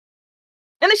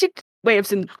 And then she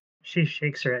waves and She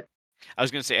shakes her head. I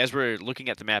was going to say, as we're looking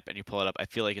at the map and you pull it up, I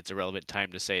feel like it's a relevant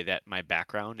time to say that my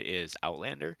background is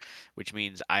Outlander, which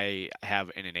means I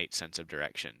have an innate sense of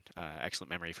direction, excellent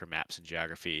memory for maps and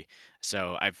geography.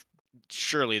 So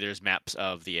surely there's maps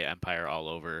of the Empire all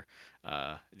over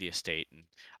the estate,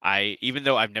 and even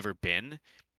though I've never been,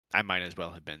 I might as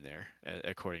well have been there,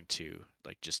 according to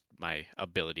like just my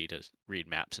ability to read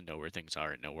maps and know where things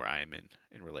are and know where I am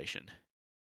in relation.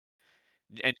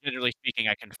 And generally speaking,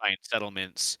 I can find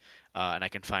settlements, and I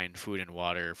can find food and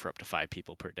water for up to 5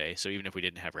 people per day. So even if we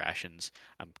didn't have rations,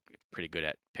 I'm pretty good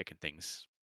at picking things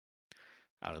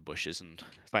out of the bushes and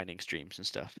finding streams and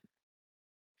stuff.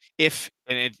 It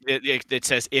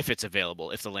says if it's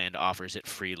available, if the land offers it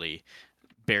freely,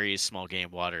 berries, small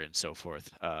game, water, and so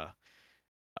forth,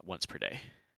 once per day.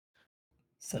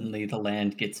 Suddenly the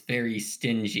land gets very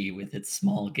stingy with its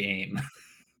small game.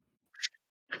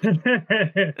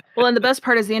 well, and the best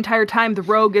part is the entire time the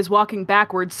rogue is walking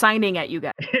backwards, signing at you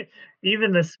guys.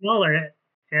 Even the smaller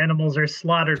animals are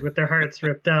slaughtered with their hearts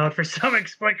ripped out for some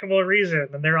inexplicable reason,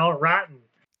 and they're all rotten.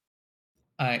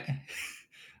 I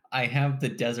have the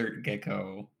desert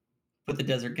gecko. Put the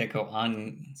desert gecko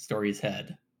on Story's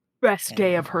head. Best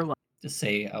day of her life. Just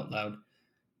say out loud,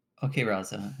 "Okay,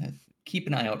 Raza, keep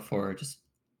an eye out for her. Just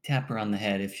tap her on the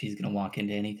head if she's gonna walk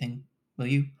into anything. Will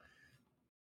you?"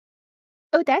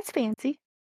 Oh, that's fancy.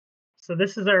 So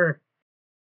this is our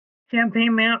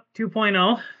campaign map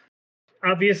 2.0.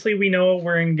 Obviously, we know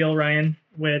we're in Gilryan,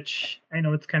 which I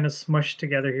know it's kind of smushed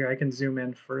together here. I can zoom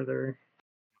in further.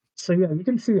 So yeah, you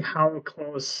can see how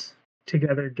close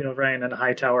together Gilryan and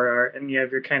Hightower are, and you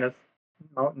have your kind of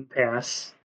mountain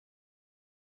pass.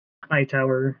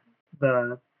 Hightower,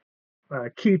 the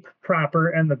keep proper,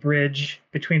 and the bridge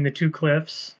between the two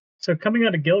cliffs. So coming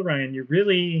out of Gilryan,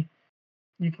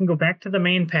 you can go back to the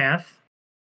main path,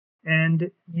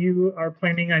 and you are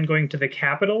planning on going to the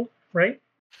capital, right?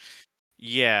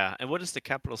 Yeah, and what is the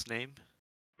capital's name?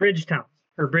 Bridgetown,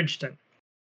 or Bridgeton.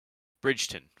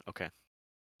 Bridgeton, okay.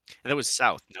 And that was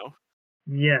south, no?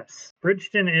 Yes,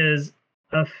 Bridgeton is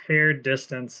a fair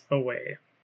distance away.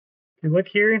 If you look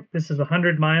here, this is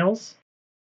 100 miles.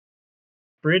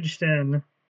 Bridgeton.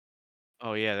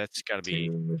 Oh yeah, that's got to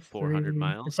be 400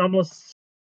 miles.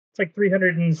 It's like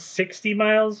 360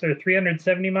 miles or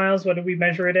 370 miles. What did we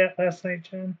measure it at last night,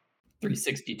 Jen?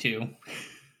 362.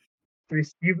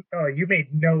 You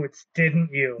made notes,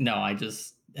 didn't you? No, I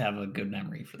just have a good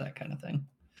memory for that kind of thing.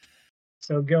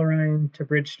 So Gilryan to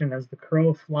Bridgeton as the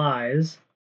crow flies.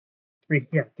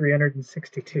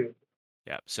 362.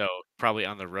 Yeah, so probably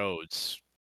on the roads,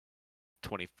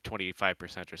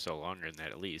 25% or so longer than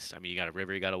that at least. I mean, you got a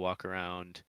river you got to walk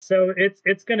around. So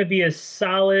it's going to be a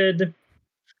solid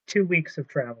 2 weeks of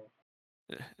travel.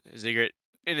 Zegert,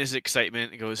 in his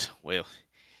excitement, goes, well,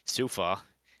 so far,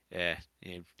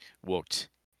 walked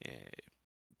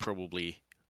probably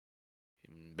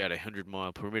about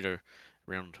 100-mile perimeter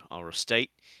around our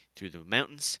estate through the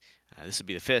mountains. This will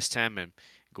be the first time I'm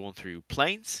going through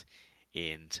plains,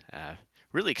 and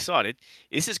really excited.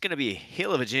 This is going to be a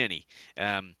hell of a journey.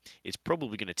 It's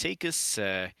probably going to take us,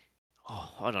 I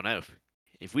don't know,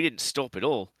 if we didn't stop at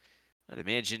all, I'd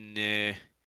imagine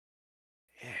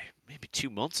maybe 2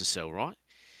 months or so, right?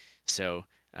 So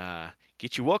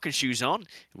get your walking shoes on.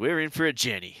 We're in for a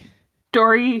journey.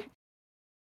 Dory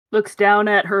looks down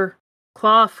at her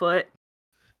claw foot,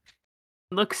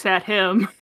 looks at him,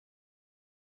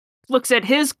 looks at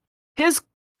his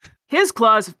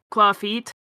claw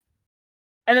feet,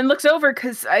 and then looks over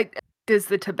because Does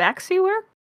the tabaxi wear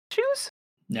shoes?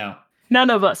 No. None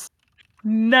of us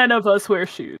wear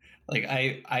shoes. Like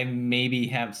I maybe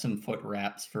have some foot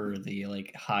wraps for the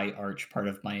like high arch part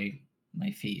of my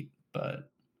feet, but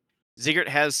Ziggurat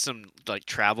has some like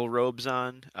travel robes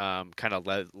on, kind of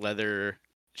leather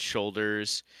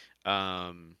shoulders.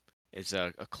 It's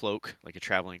a cloak, like a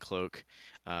traveling cloak,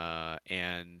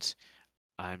 and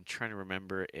I'm trying to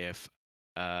remember if,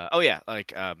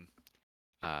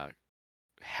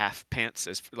 half pants,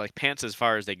 pants as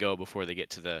far as they go before they get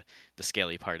to the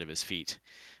scaly part of his feet.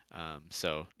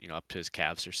 So up to his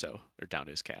calves or so, or down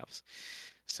to his calves.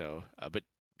 So, but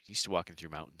he's walking through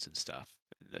mountains and stuff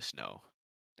in the snow,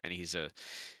 and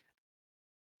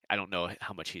I don't know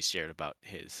how much he's shared about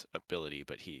his ability,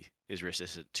 but he is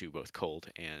resistant to both cold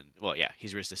and, well, yeah,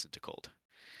 he's resistant to cold.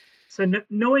 So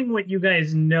knowing what you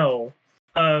guys know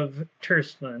of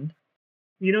Turstland,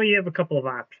 you have a couple of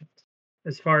options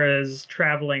as far as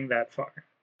traveling that far.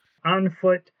 On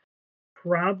foot,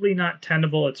 probably not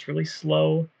tenable. It's really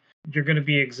slow. You're going to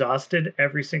be exhausted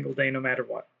every single day, no matter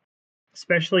what,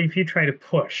 especially if you try to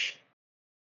push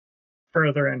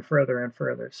further and further and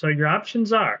further. So your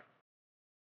options are,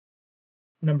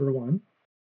 number one,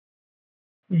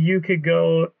 you could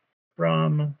go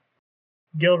from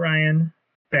Gilryan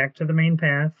back to the main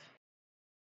path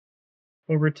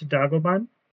over to Dagobah.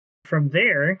 From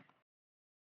there,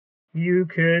 you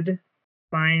could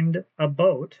find a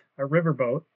boat, a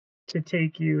riverboat, to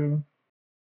take you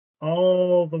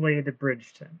all the way to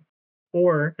Bridgeton,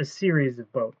 or a series of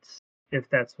boats, if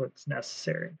that's what's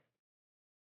necessary.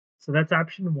 So that's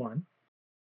option one,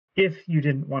 if you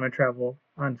didn't want to travel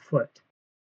on foot.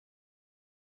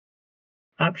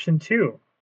 Option two,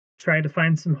 try to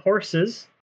find some horses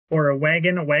or a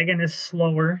wagon. A wagon is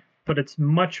slower, but it's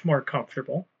much more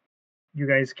comfortable. You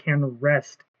guys can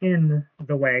rest in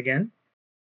the wagon.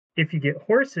 If you get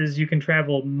horses, you can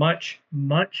travel much,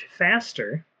 much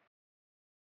faster.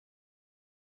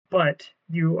 But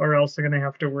you are also going to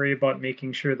have to worry about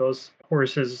making sure those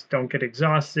horses don't get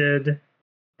exhausted,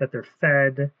 that they're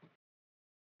fed.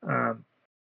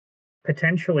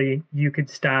 Potentially, you could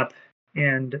stop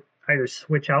and either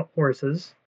switch out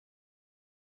horses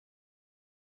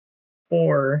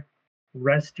or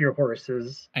rest your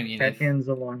horses at inns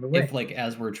along the way. If, like,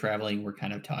 as we're traveling, we're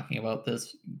kind of talking about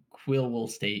this, Quill will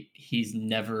state he's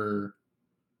never...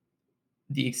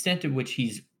 The extent to which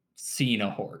he's seen a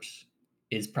horse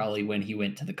is probably when he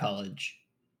went to the college,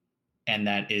 and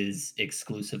that is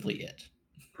exclusively it.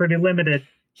 Pretty limited.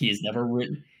 He's never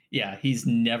ridden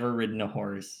a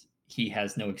horse. He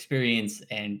has no experience,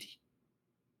 and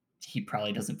he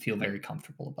probably doesn't feel very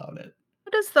comfortable about it.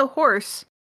 How does the horse,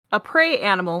 a prey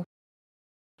animal,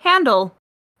 handle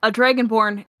a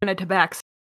dragonborn and a tabaxi?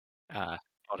 I'd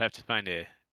have to find a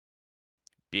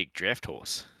big draft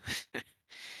horse.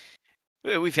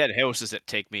 We've had horses that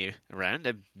take me around.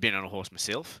 I've been on a horse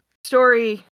myself.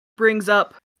 Story brings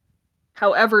up,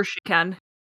 however she can,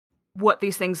 what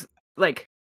these things, like,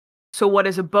 so what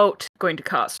is a boat going to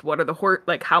cost? What are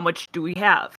the how much do we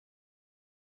have?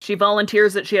 She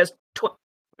volunteers that she has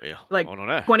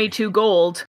 22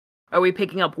 gold. Are we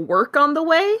picking up work on the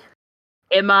way?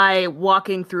 Am I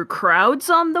walking through crowds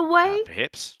on the way?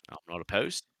 Perhaps. I'm not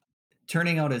opposed.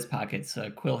 Turning out his pockets,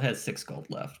 Quill has 6 gold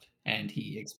left, and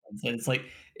he explains that it's like,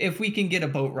 if we can get a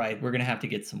boat ride, we're going to have to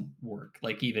get some work.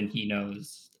 Like, even he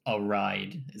knows a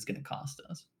ride is going to cost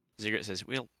us. Ziggurat says,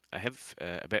 well, I have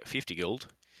about 50 gold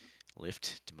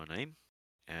left to my name.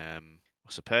 I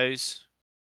suppose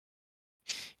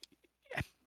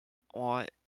I'd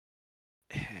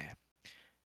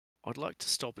like to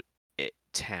stop at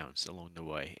towns along the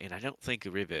way, and I don't think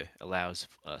a river allows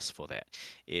us for that.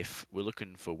 If we're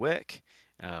looking for work,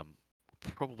 we're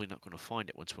probably not going to find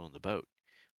it once we're on the boat.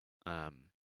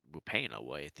 We're paying our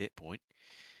way at that point.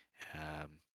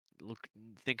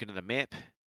 Thinking of the map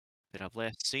that I've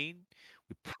last seen,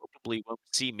 we probably won't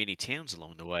see many towns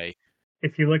along the way.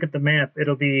 If you look at the map,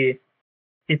 it'll be,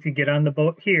 if you get on the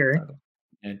boat here,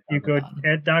 you go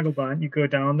at Dagobah, you go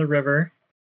down the river,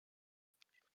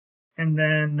 and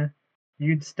then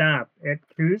you'd stop at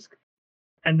Kuzk,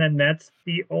 and then that's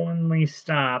the only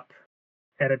stop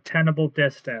at a tenable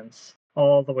distance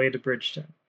all the way to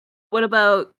Bridgeton. What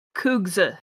about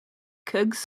Kugza?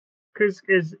 Kuzk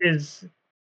is,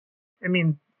 I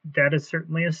mean, that is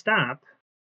certainly a stop.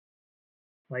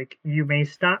 Like, you may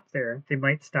stop there. They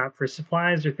might stop for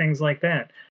supplies or things like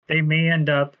that. They may end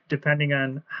up, depending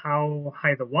on how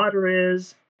high the water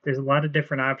is, there's a lot of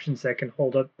different options that can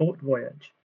hold up boat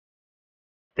voyage.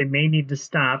 They may need to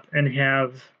stop and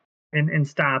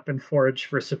stop and forage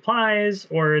for supplies,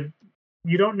 or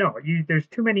you don't know. There's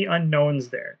too many unknowns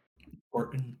there.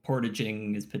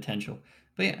 portaging is potential.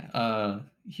 But yeah,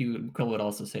 Quill would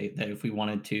also say that if we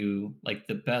wanted to, like,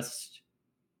 the best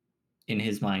in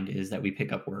his mind is that we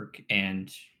pick up work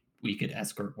and we could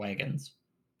escort wagons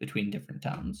between different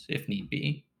towns if need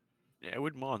be. Yeah, I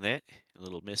wouldn't mind that. A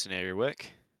little mercenary work.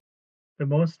 The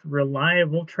most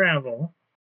reliable travel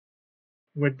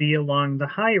would be along the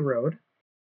high road,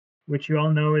 which you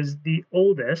all know is the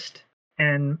oldest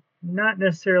and not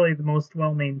necessarily the most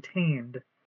well maintained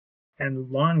and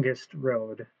longest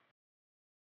road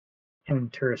in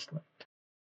Touristland.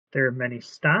 There are many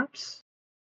stops,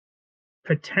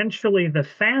 potentially the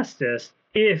fastest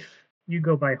if you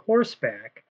go by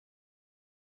horseback,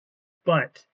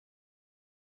 but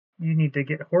you need to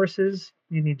get horses.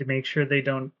 You need to make sure they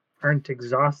aren't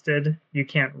exhausted. You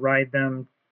can't ride them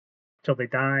till they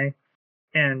die,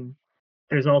 and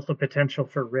there's also potential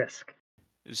for risk.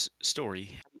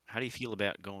 Story, how do you feel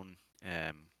about going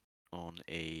on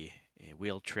a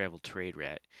well-traveled trade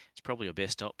route? It's probably your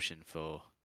best option for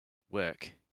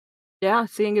work. Yeah,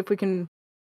 seeing if we can.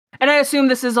 And I assume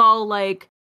this is all like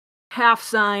half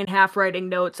sign, half writing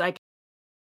notes. I can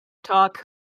talk.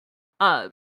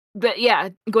 But yeah,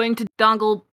 going to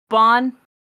Donglebon.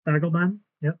 Dagelban?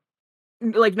 Yep.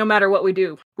 Like no matter what we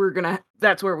do,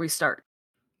 that's where we start.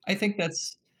 I think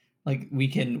that's like we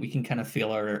can kind of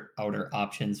feel out our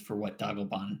options for what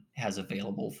Dagobon has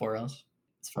available for us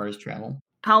as far as travel.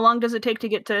 How long does it take to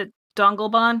get to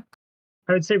Donglebon?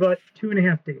 I would say about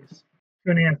 2.5 days,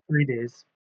 2.5, 3 days,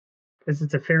 because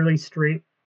it's a fairly straight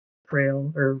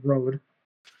trail or road.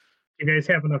 You guys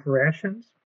have enough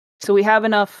rations? So we have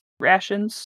enough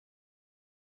rations.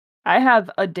 I have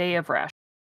a day of rations.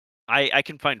 I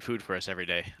can find food for us every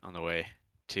day on the way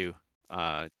too.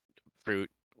 Fruit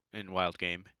and wild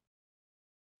game.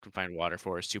 Can find water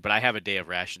for us too. But I have a day of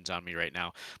rations on me right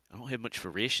now. I don't have much for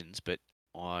rations, but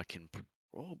I can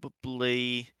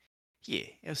probably, yeah,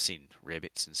 I've seen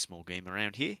rabbits and small game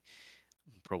around here.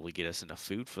 Probably get us enough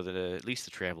food for at least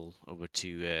the travel over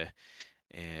to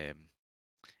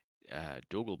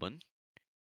Dogelbun,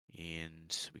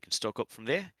 and we can stock up from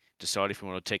there. Decide if we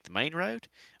want to take the main road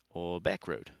or back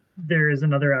road. There is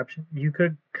another option. You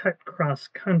could cut cross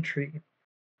country,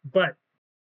 but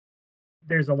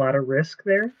there's a lot of risk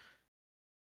there.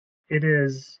 It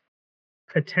is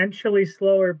potentially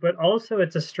slower, but also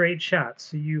it's a straight shot,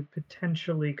 so you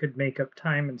potentially could make up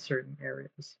time in certain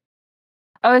areas.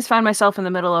 I always find myself in the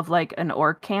middle of like an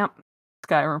orc camp.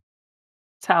 Skyrim.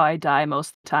 It's how I die most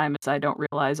of the time, is I don't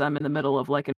realize I'm in the middle of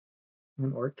like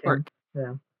An orc camp.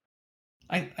 Yeah.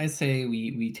 I say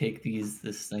we take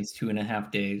this nice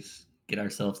 2.5 days, get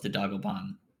ourselves to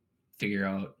Dagobon, figure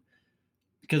out,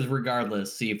 because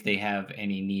regardless, see if they have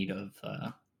any need of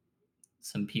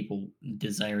some people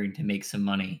desiring to make some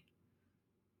money,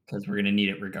 because we're gonna need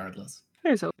it regardless.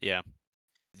 Yeah.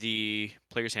 The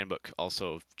player's handbook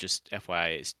also, just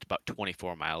FYI, is about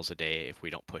 24 miles a day if we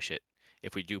don't push it.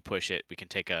 If we do push it, we can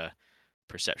take a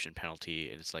perception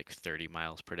penalty, and it's like 30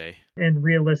 miles per day. And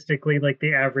realistically, like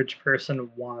the average person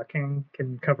walking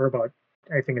can cover about,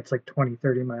 I think it's like 20,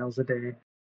 30 miles a day.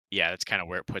 Yeah, that's kind of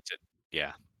where it puts it.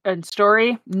 Yeah. And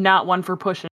story, not one for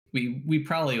pushing. We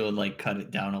probably would like cut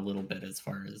it down a little bit as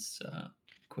far as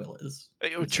Quill is.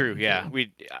 True. Yeah,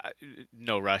 we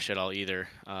no rush at all either.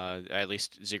 At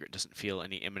least Ziggurat doesn't feel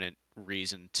any imminent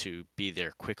reason to be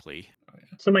there quickly.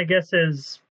 So my guess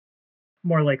is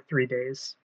more like 3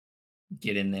 days.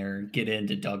 Get in there, get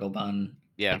into Dagobon.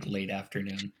 Yeah. Like late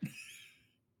afternoon.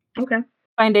 Okay.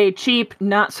 Find a cheap,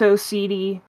 not so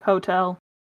seedy hotel.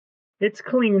 It's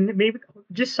clean. Maybe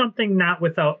just something not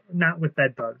with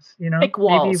bed bugs. Thick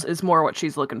walls is more what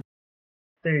she's looking for.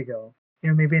 There you go.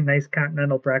 Maybe a nice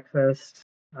continental breakfast.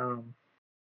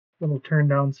 Little turn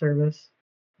down service.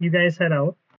 You guys head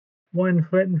out, one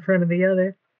foot in front of the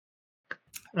other.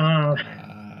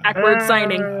 Backward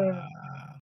signing.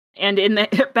 And in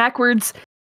the backwards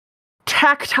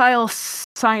tactile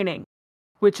signing,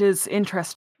 which is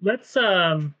interesting. Let's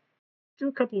do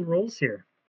a couple of rolls here.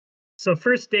 So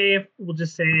first day, we'll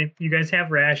just say you guys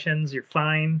have rations, you're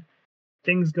fine.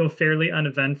 Things go fairly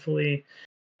uneventfully.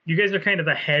 You guys are kind of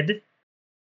ahead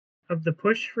of the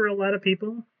push for a lot of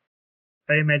people.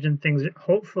 I imagine things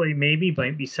hopefully maybe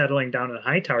might be settling down in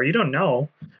Hightower. You don't know.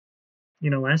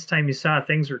 Last time you saw,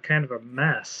 things were kind of a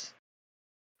mess.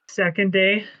 Second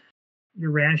day, your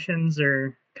rations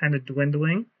are kind of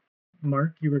dwindling.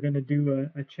 Mark, you were going to do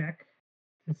a check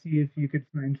to see if you could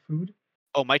find food.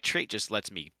 Oh, my trait just lets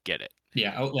me get it.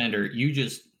 Yeah, Outlander, you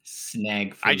just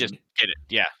snag food. I just get it.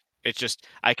 Yeah, it's just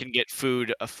I can get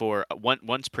food for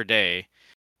once per day,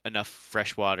 enough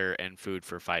fresh water and food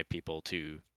for 5 people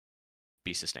to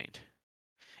be sustained.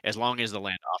 as long as the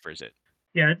land offers it.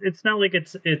 Yeah, it's not like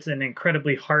it's an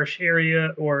incredibly harsh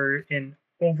area or an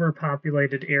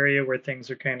overpopulated area where things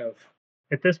are kind of.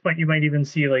 At this point, you might even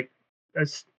see like a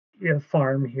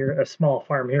farm here, a small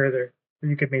farm here or there, where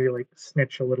you could maybe like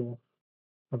snitch a little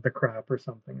of the crop or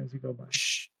something as you go by.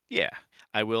 Yeah,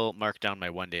 I will mark down my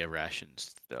 1 day of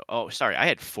rations. Though. Oh, sorry, I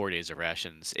had 4 days of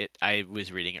rations. I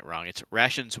was reading it wrong. It's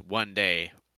rations 1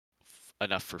 day,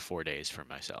 enough for 4 days for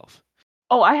myself.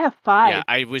 Oh, I have 5. Yeah,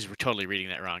 I was totally reading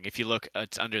that wrong. If you look,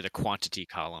 it's under the quantity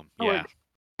column. Oh, Yeah.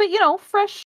 But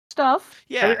fresh stuff.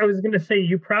 Yeah. I was gonna say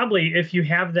you probably, if you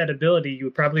have that ability,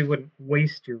 you probably wouldn't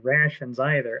waste your rations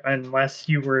either, unless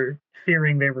you were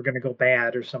fearing they were gonna go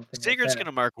bad or something. Sigurd's like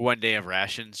gonna mark 1 day of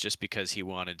rations just because he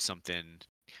wanted something.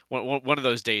 One of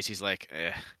those days, he's like,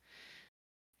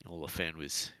 all I found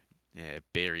was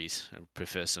berries. I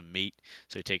prefer some meat,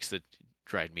 so he takes the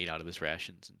dried meat out of his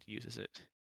rations and uses it.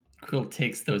 Quill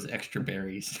takes those extra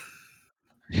berries.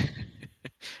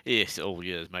 Yes, oh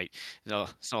yes, mate. No,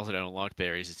 it's not that I don't like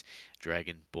berries. It's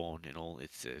dragon born and all.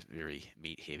 It's a very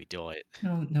meat heavy diet.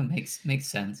 No, makes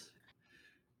sense.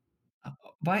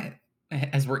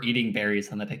 As we're eating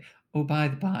berries on the day. Oh, by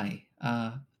the by,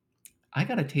 I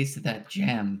got a taste of that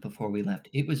jam before we left.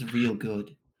 It was real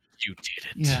good. You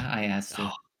didn't. Yeah, I asked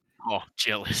her. Oh,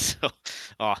 jealous.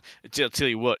 I'll tell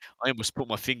you what, I almost put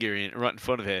my finger in right in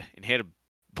front of her and had a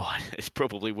bite. It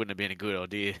probably wouldn't have been a good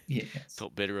idea. Yes.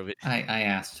 Thought better of it. I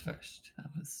asked first. That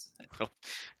was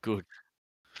good.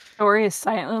 Story is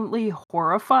silently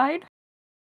horrified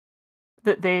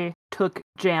that they took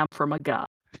jam from a god.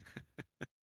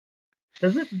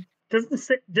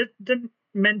 Didn't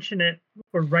mention it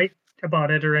or write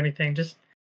about it or anything. Just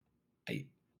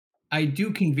I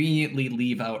do conveniently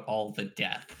leave out all the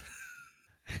death.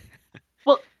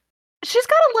 Well, she's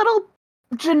got a little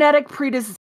genetic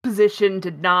predisposition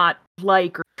to not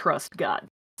like or trust God.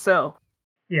 So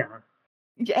yeah,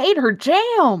 you ate her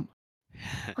jam.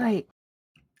 Right.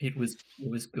 It was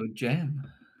good jam.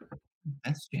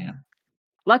 Best jam.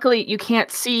 Luckily, you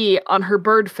can't see on her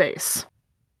bird face.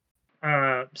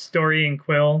 Story and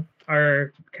Quill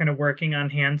are kind of working on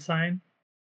hand sign.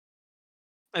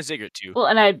 Ziggurat too. Well,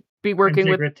 and I'd be working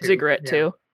with Ziggurat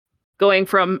too. Going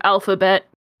from alphabet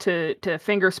to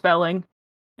finger spelling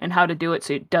and how to do it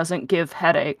so it doesn't give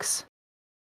headaches.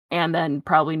 And then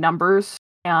probably numbers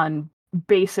and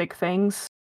basic things.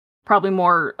 Probably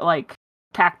more like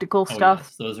tactical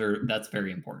stuff. Yes, that's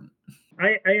very important.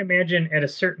 I imagine at a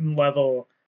certain level,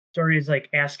 Story's like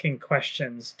asking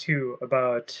questions too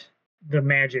about the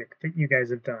magic that you guys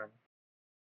have done.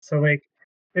 So like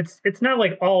it's not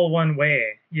like all one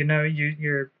way,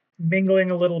 you're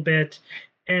mingling a little bit,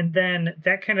 and then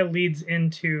that kind of leads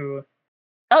into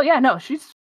oh yeah, no,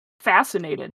 she's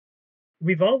fascinated.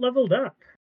 We've all leveled up.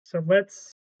 So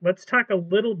let's talk a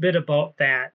little bit about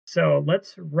that. So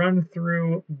let's run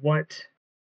through what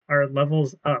our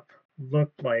levels up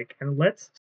look like, and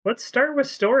let's start with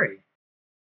Story.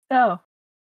 So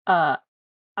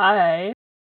I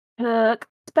took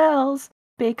spells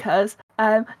because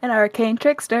I'm an arcane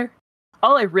trickster.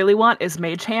 All I really want is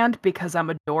Mage Hand because I'm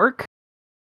a dork.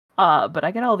 But I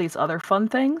get all these other fun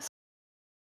things.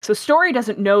 So Story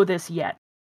doesn't know this yet.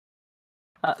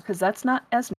 Because that's not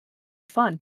as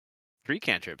fun. 3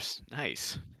 cantrips.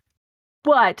 Nice.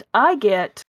 But I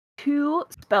get 2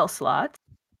 spell slots,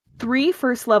 3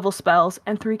 first level spells,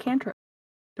 and 3 cantrips.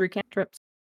 3 cantrips.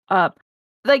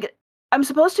 Like, I'm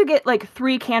supposed to get,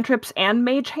 3 cantrips and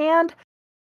Mage Hand,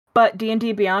 but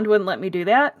D&D Beyond wouldn't let me do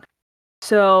that.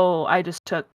 So I just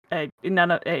took, it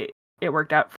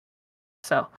worked out.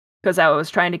 So, because I was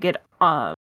trying to get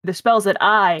the spells that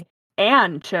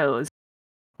Anne chose,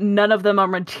 none of them are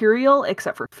material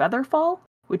except for Featherfall,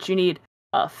 which you need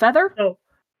a feather. Oh,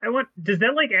 does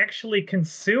that actually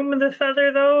consume the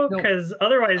feather though? Because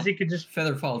otherwise you could just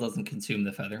Featherfall doesn't consume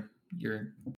the feather.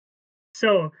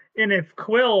 So, and if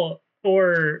Quill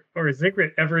or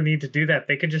Ziggurat ever need to do that,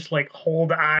 they could just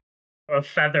hold on a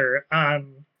feather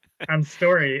on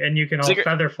Story, and you can all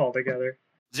Featherfall together.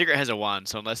 Ziggurat has a wand,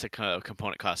 so unless a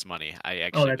component costs money,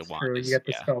 that's the wand true. You get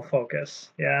the spell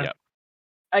focus. Yeah. Yep.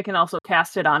 I can also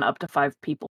cast it on up to 5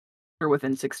 people who are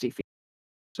within 60 feet.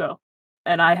 So,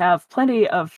 and I have plenty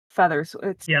of feathers.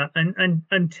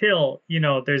 Until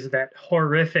there's that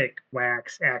horrific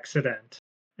wax accident,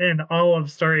 and all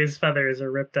of Story's feathers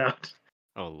are ripped out.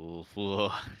 Oh.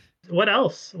 What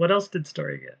else? What else did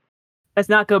Story get? It's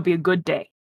not going to be a good day.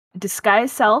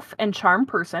 Disguise Self and Charm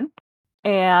Person.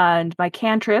 And my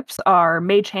cantrips are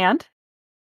Mage Hand,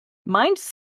 Mind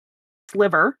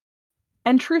Sliver,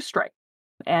 and True Strike.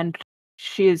 And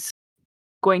she is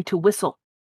going to whistle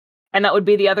And that would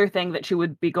be the other thing that she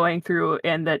would be going through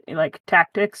in that, like,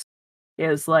 tactics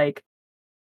is like,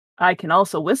 I can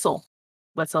also whistle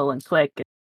and click.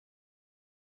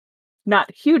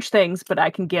 Not huge things, but I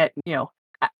can get,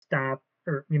 Stop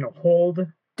or, hold.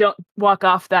 don't walk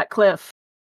off that cliff.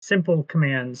 Simple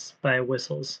commands by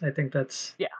whistles. I think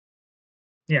that's Yeah.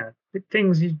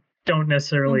 things you don't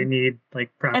necessarily need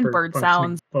like proper bird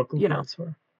functioning sounds, vocal cords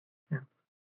for.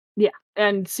 Yeah,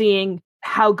 and seeing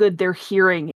how good they're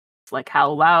hearing, like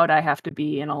how loud I have to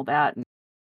be and all that, and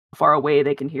how far away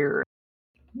they can hear.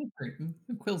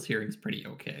 Quill's hearing's pretty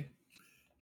okay.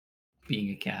 Being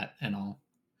a cat and all.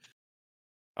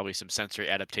 Probably some sensory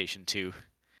adaptation too.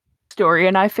 Story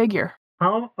and I figure.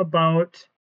 How about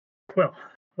Quill?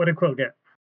 What did Quill get?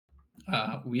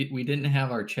 We didn't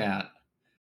have our chat,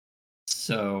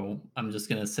 so I'm just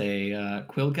gonna say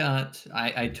Quill got.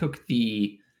 I took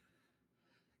the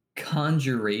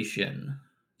Conjuration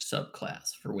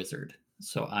subclass for Wizard,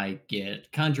 so I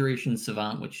get Conjuration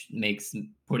Savant, which makes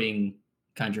putting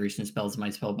Conjuration spells in my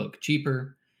spellbook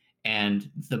cheaper, and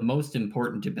the most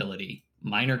important ability,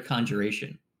 Minor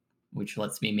Conjuration, which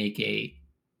lets me make a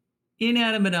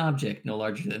inanimate object no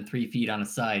larger than 3 feet on a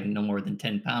side and no more than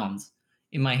 10 pounds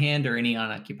in my hand or any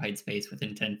unoccupied space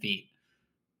within 10 feet.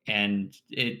 And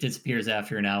it disappears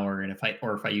after an hour, and if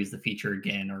I use the feature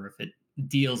again, or if it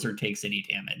deals or takes any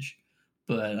damage.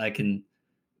 But I can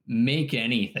make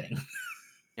anything.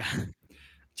 Yeah.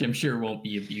 Which I'm sure won't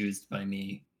be abused by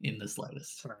me in the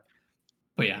slightest.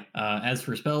 But yeah, as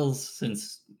for spells,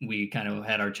 since we kind of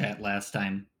had our chat last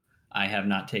time, I have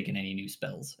not taken any new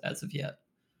spells as of yet.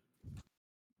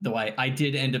 Though I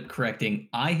did end up correcting.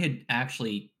 I had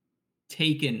actually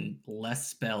taken less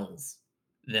spells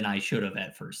than I should have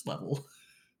at first level.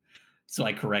 So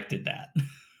I corrected that.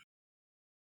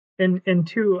 And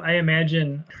two, I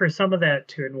imagine for some of that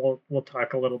too, and we'll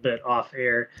talk a little bit off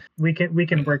air. We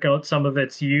can work out some of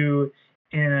it's you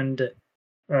and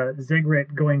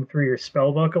Ziggurat going through your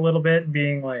spell book a little bit,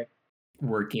 being like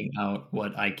working out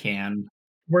what I can.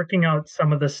 Working out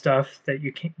some of the stuff that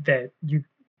you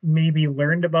maybe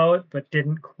learned about but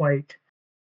didn't quite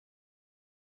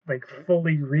like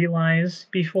fully realize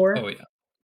before. Oh yeah.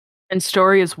 And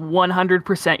Story is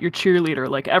 100% your cheerleader.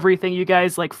 Like everything you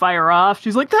guys like fire off,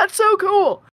 she's like, "That's so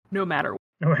cool!" No matter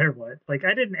what. Like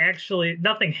I didn't actually,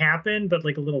 nothing happened, but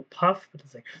like a little puff. But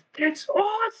it's like, that's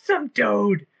awesome,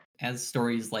 dude. As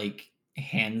Story's like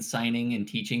hand signing and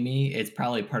teaching me, it's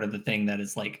probably part of the thing that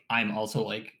is like I'm also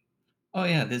like, oh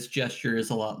yeah, this gesture is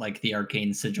a lot like the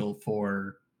arcane sigil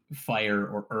for fire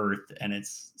or earth, and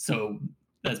it's so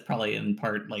that's probably in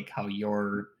part like how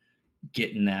you're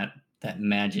getting that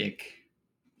magic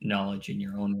knowledge in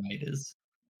your own right is.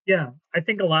 Yeah, I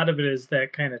think a lot of it is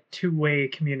that kind of two-way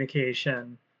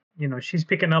communication. She's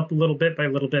picking up little bit by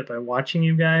watching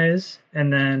you guys,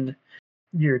 and then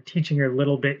you're teaching her a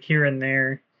little bit here and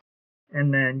there,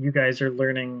 and then you guys are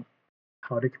learning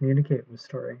how to communicate with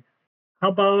Story. How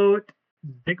about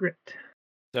Ziggurat?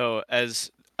 So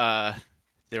as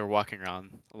they were walking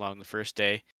around along the first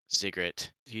day,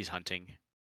 Ziggurat, he's hunting,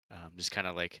 just kind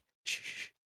of like, shh.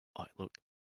 Oh, look,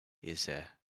 is a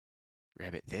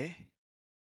rabbit there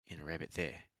and a rabbit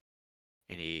there.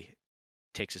 And he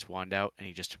takes his wand out and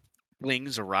he just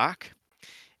flings a rock,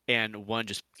 and one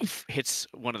just hits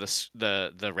one of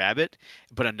the rabbit,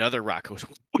 but another rock goes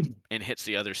and hits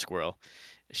the other squirrel,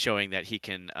 showing that he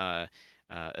can,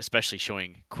 especially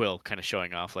showing Quill, kind of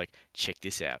showing off like, check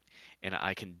this out, and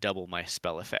I can double my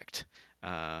spell effect.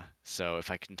 So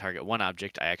if I can target one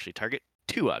object, I actually target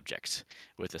 2 objects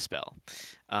with a spell.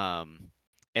 And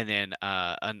then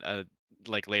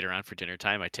like later on for dinner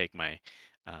time, I take my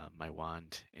my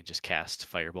wand and just cast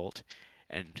Firebolt,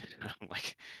 and I'm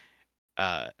like,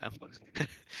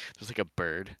 there's like a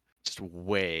bird just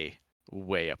way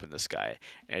up in the sky,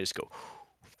 and I just go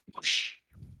whoosh,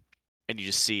 and you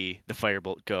just see the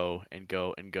Firebolt go and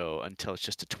go and go until it's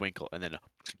just a twinkle, and then a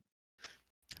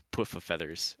poof of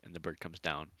feathers, and the bird comes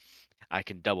down. I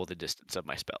can double the distance of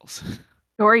my spells.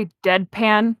 Story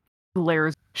deadpan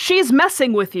glares. She's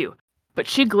messing with you, but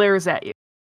she glares at you.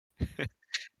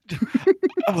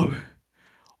 Oh,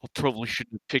 I probably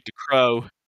shouldn't have picked a crow.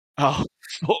 Oh,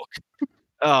 fuck.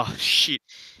 Oh, shit.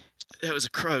 That was a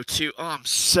crow, too. Oh, I'm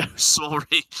so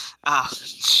sorry. Ah,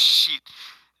 shit.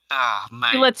 Ah,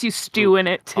 mate. She lets you stew in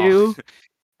it, too.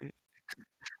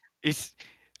 It's,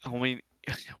 I mean,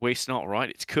 waste not right.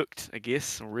 It's cooked, I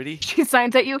guess, already. She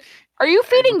signs at you. Are you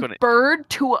feeding bird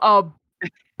to a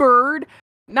bird?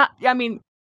 Not, I mean...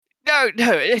 No,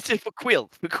 it's for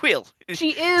Quill. For Quill.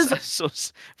 She is...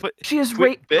 but she is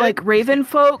like raven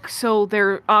folk, so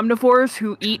they're omnivores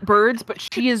who eat birds, but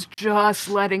she is just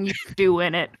letting you stew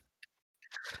in it.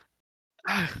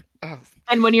 Oh,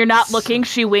 And when you're not So- looking,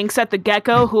 she winks at the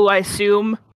gecko, who I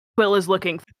assume Quill is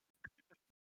looking for.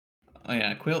 Oh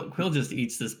yeah, Quill just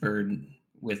eats this bird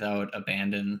without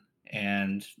abandon,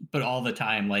 but all the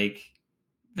time, like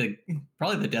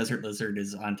probably the desert lizard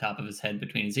is on top of his head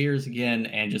between his ears again,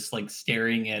 and just like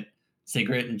staring at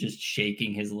Sigrid and just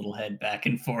shaking his little head back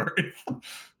and forth.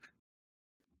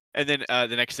 And then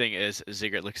the next thing is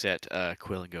Ziggurat looks at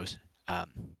Quill and goes,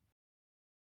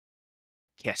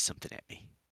 cast something at me.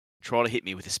 Try to hit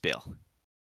me with a spell.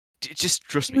 Just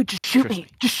trust me. Dude, just shoot Trust me.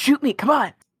 Just shoot me. Come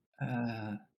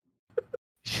on.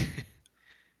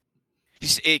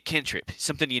 Just a cantrip.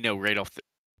 Something you know right off the...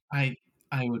 I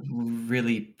would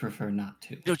really prefer not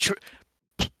to. No,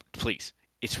 please.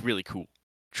 It's really cool.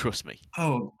 Trust me.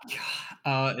 Oh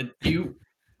god. You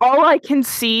All I can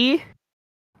see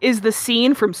is the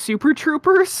scene from Super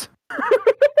Troopers.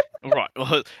 Right.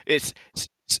 Well, it's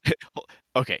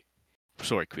okay.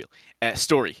 Sorry, Quill.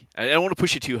 Story. I don't want to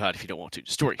push you too hard if you don't want to.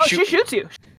 Story. Oh, Shoot she me. shoots you.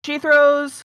 She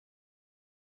throws.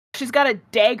 She's got a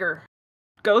dagger.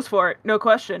 Goes for it, no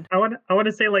question. I want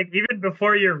to say, like, even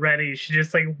before you're ready, she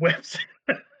just like whips.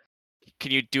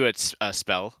 Can you do a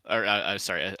spell or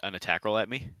an attack roll at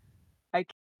me?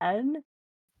 And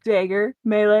dagger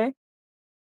melee.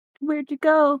 Where'd you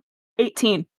go?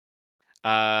 18.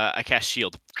 I cast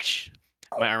shield.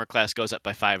 My armor class goes up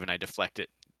by 5 and I deflect it.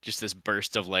 Just this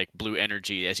burst of like blue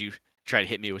energy as you try to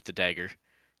hit me with the dagger.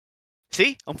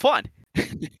 See? I'm fun. I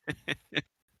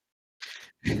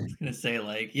was gonna say,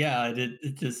 like, yeah,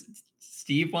 does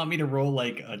Steve want me to roll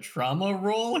like a trauma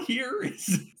roll here?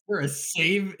 Is there a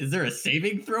save? Is there a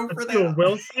saving throw for Let's do a that?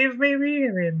 will save, maybe.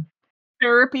 I mean,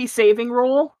 Therapy saving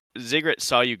roll. Ziggurat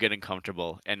saw you getting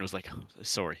comfortable and was like, oh,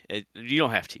 sorry, you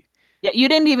don't have to. Yeah, you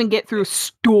didn't even get through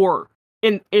store.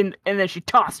 And then she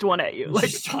tossed one at you. Like,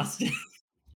 Just tossed it.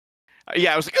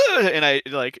 Yeah, I was like, ugh! And I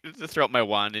like throw out my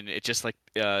wand, and it just like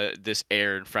this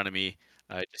air in front of me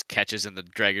just catches, and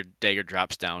the dagger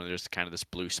drops down, and there's kind of this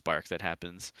blue spark that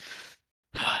happens.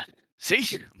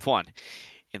 See, I'm fun.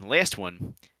 And the last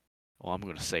one, well, I'm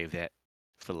gonna save that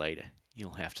for later.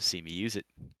 You'll have to see me use it.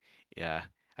 Yeah,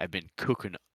 I've been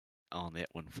cooking on that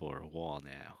one for a while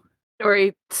now.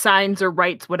 story signs or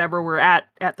writes whatever we're at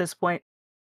this point.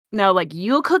 Now, like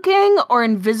you cooking or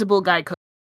invisible guy cooking?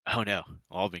 Oh no,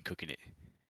 I've been cooking it.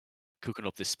 Cooking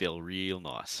up this spell real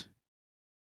nice.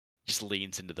 Just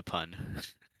leans into the pun.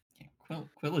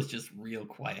 Quill is just real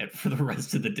quiet for the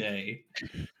rest of the day.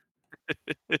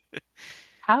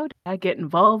 How did I get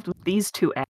involved with these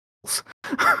two assholes?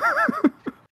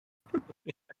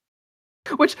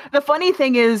 Which the funny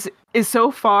thing is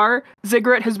so far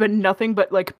Ziggurat has been nothing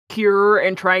but like pure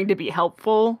and trying to be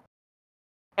helpful,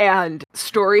 and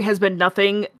Story has been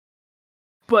nothing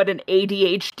but an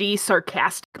ADHD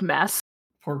sarcastic mess.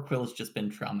 Poor Quill's just been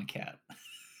trauma cat.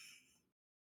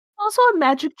 Also a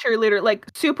magic cheerleader, like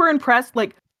super impressed.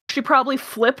 Like she probably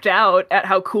flipped out at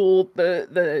how cool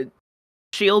the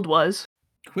shield was.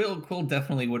 Quill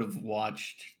definitely would have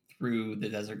watched through the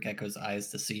desert gecko's eyes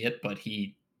to see it, but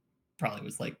he probably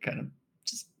was like kind of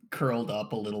just curled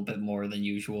up a little bit more than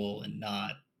usual and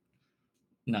not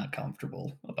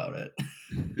comfortable about it.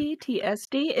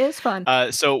 PTSD is fun.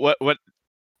 So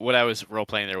what I was role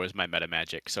playing there was my meta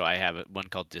magic. So I have one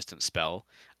called Distant Spell,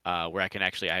 where I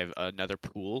have another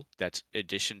pool that's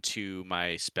addition to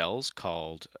my spells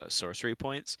called sorcery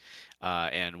points,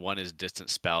 and one is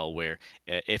Distant Spell, where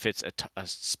if it's a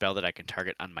spell that I can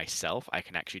target on myself, I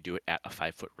can actually do it at a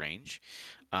 5-foot range.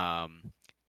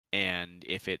 And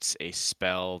if it's a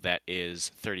spell that is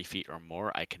 30 feet or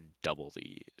more, I can double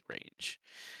the range.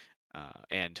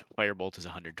 And Firebolt is a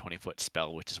 120-foot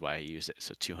spell, which is why I use it,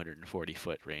 so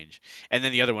 240-foot range. And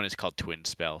then the other one is called Twin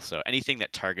Spell. So anything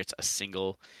that targets a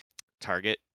single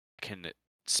target can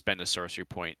spend a sorcery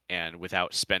point, and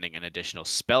without spending an additional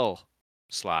spell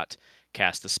slot,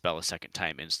 cast the spell a second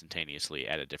time instantaneously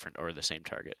at a different or the same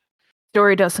target.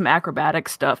 Story does some acrobatic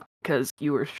stuff because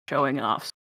you were showing off,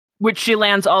 which she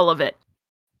lands all of it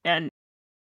and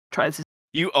tries to.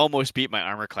 You almost beat my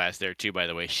armor class there too, by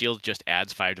the way. Shield just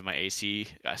adds 5 to my AC,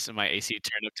 so my AC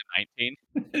turned up to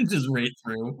 19. Just right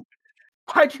through.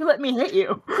 Why'd you let me hit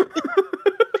you?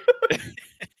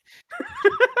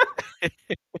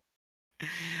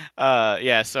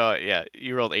 Yeah,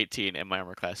 you rolled 18 and my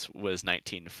armor class was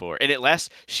 19-4. And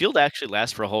shield actually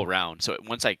lasts for a whole round. So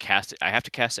once I cast it, I have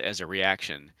to cast it as a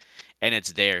reaction, and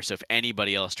it's there. So if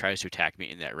anybody else tries to attack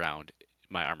me in that round,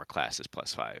 my armor class is +5.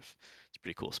 It's a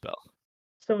pretty cool spell.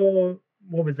 So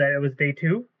what was that? It was day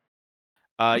 2?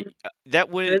 That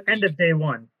would End of day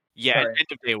 1. Yeah, Sorry. end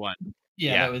of day 1.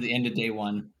 Yeah, that was the end of day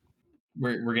 1.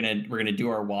 We're gonna do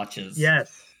our watches.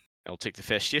 Yes. I'll take the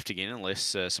first shift again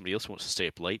unless somebody else wants to stay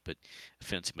up late, but I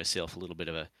fancy myself a little bit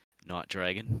of a night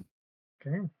dragon.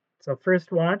 Okay. So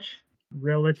first watch,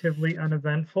 relatively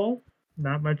uneventful.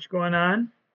 Not much going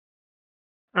on.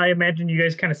 I imagine you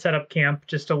guys kind of set up camp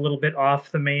just a little bit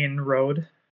off the main road.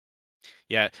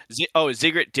 Yeah.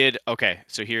 Ziggurat did. Okay,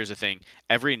 so here's the thing.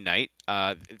 Every night,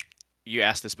 you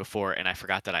asked this before, and I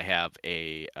forgot that I have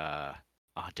a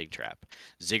hunting trap.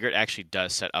 Ziggurat actually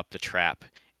does set up the trap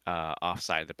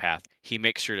offside of the path. He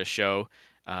makes sure to show,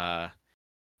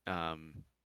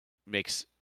 makes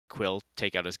Quill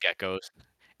take out his geckos,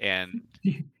 and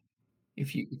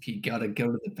If you gotta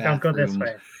go to the Don't go this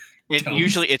bathroom, way. don't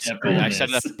usually it's step on I set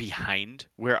it up this. behind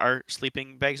where our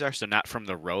sleeping bags are, so not from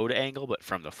the road angle, but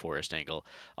from the forest angle.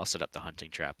 I'll set up the hunting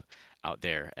trap out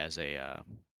there as a a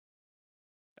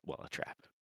trap.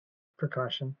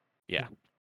 Precaution. Yeah.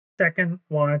 Second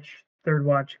watch, third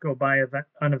watch go by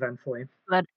uneventfully.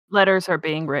 Letters are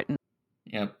being written.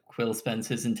 Yep, Quill spends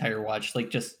his entire watch like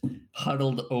just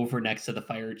huddled over next to the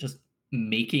fire, just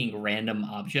making random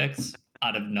objects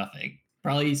out of nothing.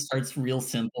 Probably starts real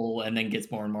simple and then gets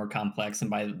more and more complex. And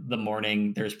by the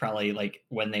morning, there's probably like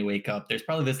when they wake up, there's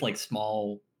probably this like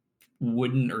small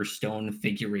wooden or stone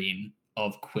figurine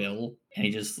of Quill, and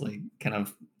he just like kind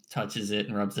of touches it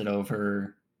and rubs it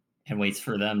over and waits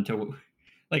for them to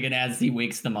like. And as he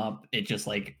wakes them up, it just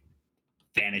like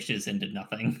vanishes into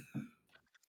nothing.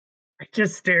 It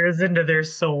just stares into their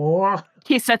soul.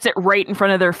 He sets it right in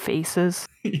front of their faces.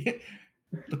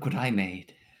 Look what I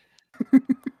made.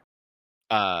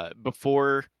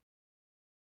 Before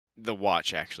the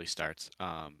watch actually starts,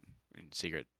 and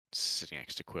Secret sitting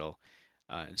next to Quill,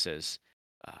 and says,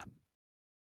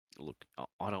 "Look,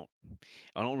 I don't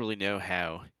really know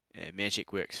how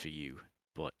magic works for you,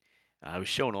 but I was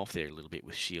showing off there a little bit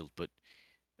with Shield, but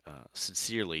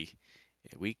sincerely,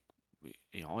 we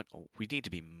we need to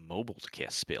be mobile to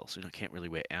cast spells. We can't really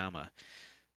wear armor.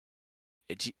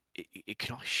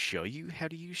 Can I show you how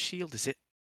to use Shield? Are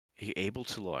you able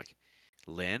to like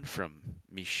learn from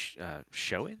me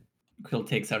showing?" Quill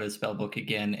takes out his spellbook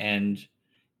again, and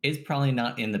it's probably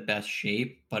not in the best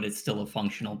shape, but it's still a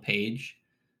functional page.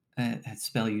 That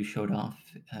spell you showed off,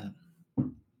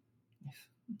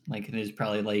 like it is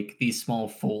probably like these small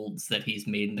folds that he's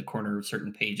made in the corner of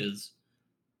certain pages.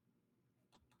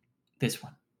 This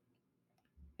one,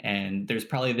 and there's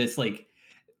probably this like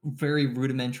very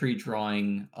rudimentary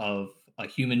drawing of a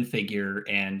human figure,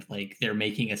 and like they're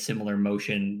making a similar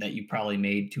motion that you probably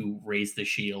made to raise the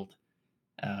shield.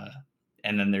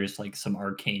 And then there's like some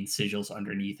arcane sigils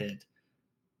underneath it.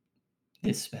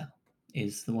 This spell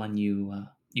is the one you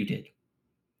did.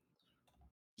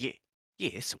 Yeah,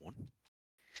 that's the one.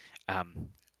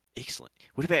 Excellent.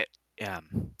 What about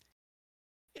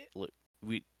look,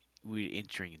 we're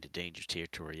entering into dangerous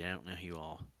territory. I don't know who you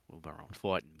all will be around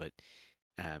fighting, but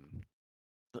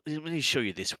let me show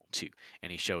you this one too.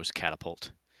 And he shows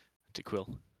catapult to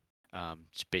Quill.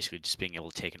 It's basically just being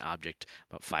able to take an object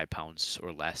about 5 pounds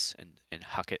or less and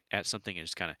huck it at something, and it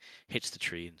just kind of hits the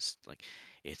tree, and it's like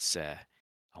it's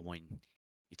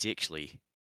it's actually.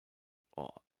 Oh,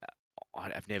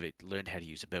 I've never learned how to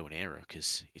use a bow and arrow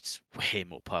because it's way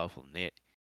more powerful than that.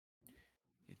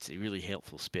 It's a really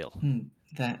helpful spell,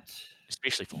 That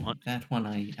especially for hunting. that one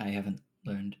I haven't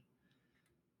learned.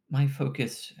 My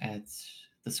focus at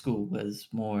the school was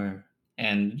more,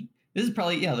 and this is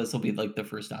probably, yeah, this will be like the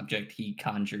first object he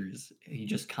conjures. He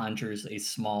just conjures a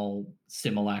small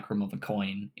simulacrum of a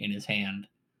coin in his hand.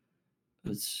 It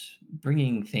was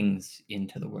bringing things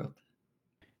into the world,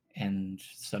 and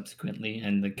subsequently,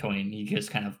 and the coin, he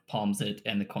just kind of palms it,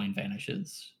 and the coin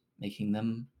vanishes, making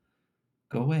them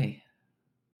go away.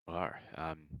 Or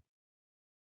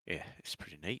yeah, it's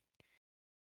pretty neat.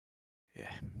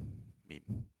 Yeah, me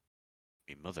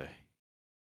mother,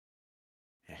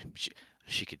 yeah,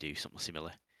 she could do something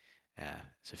similar.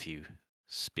 There's a few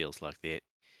spells like that.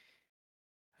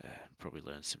 Probably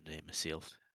learn someday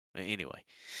myself. Anyway,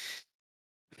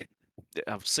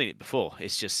 I've seen it before.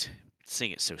 It's just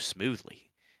seeing it so smoothly.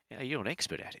 Yeah, you're an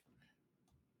expert at it.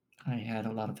 I had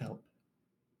a lot of help,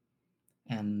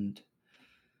 and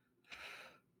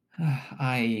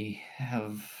I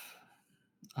have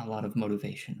a lot of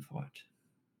motivation for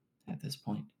it at this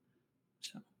point.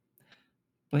 So,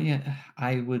 but yeah,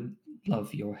 I would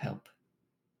love your help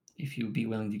if you would be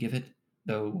willing to give it.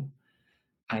 Though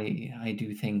I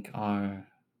do think our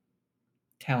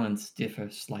talents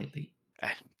differ slightly.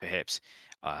 Perhaps.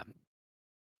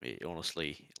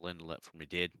 Honestly, learned a lot from my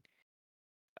dad,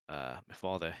 my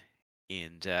father,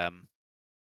 and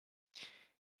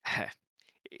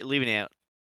living out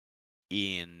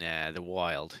in the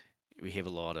wild we have a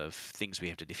lot of things we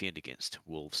have to defend against.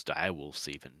 Wolves, dire wolves,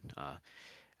 even. I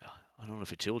don't know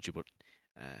if I told you, but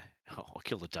I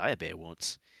killed a dire bear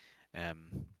once.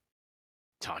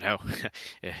 Oh no,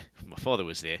 yeah, my father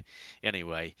was there.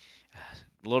 Anyway,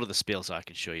 a lot of the spells I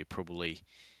can show you probably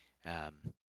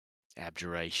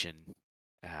abjuration,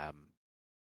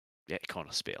 that kind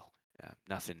of spell.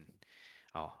 Nothing.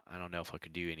 Oh, I don't know if I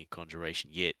can do any conjuration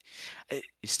yet. It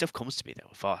stuff comes to me though.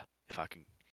 If I can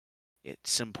at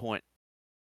some point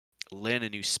learn a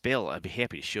new spell, I'd be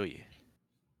happy to show you.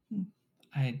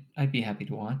 I'd be happy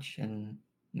to watch, and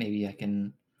maybe I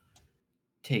can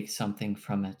take something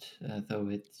from it, though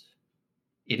it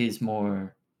is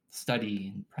more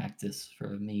study and practice for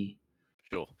me.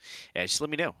 Sure. Just let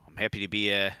me know. I'm happy to be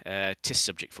a test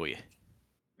subject for you.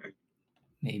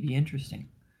 Maybe interesting.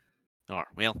 All right.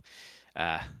 Well,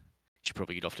 should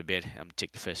probably get off to bed. I'm gonna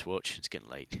take the first watch. It's getting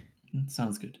late. That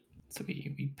sounds good. So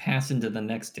we pass into the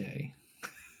next day.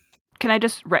 Can I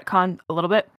just retcon a little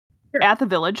bit? Sure. At the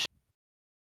village,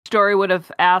 Story would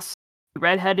have asked the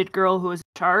redheaded girl who was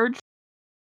in charge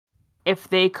if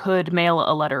they could mail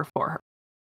a letter for her.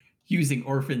 Using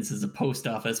orphans as a post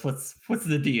office. What's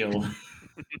the deal?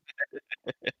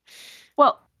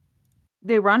 Well,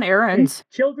 they run errands.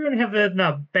 Children have been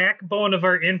the backbone of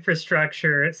our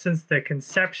infrastructure since the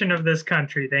conception of this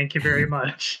country. Thank you very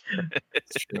much.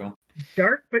 It's true.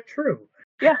 Dark but true.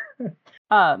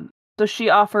 So she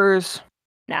offers.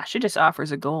 She just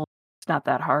offers a gold. It's not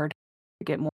that hard to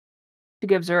get more. She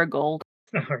gives her a gold.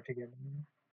 It's not hard to get.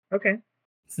 Okay.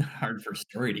 It's not hard for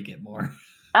Story to get more.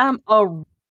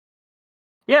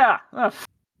 Yeah.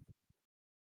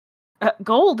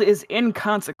 Gold is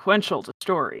inconsequential to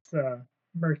Story. It's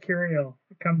mercurial.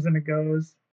 It comes and it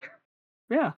goes.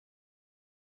 Yeah.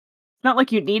 It's not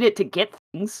like you need it to get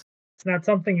things. It's not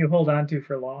something you hold on to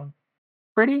for long.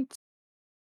 Pretty.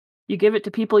 You give it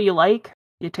to people you like.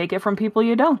 You take it from people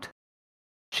you don't.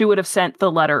 She would have sent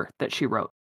the letter that she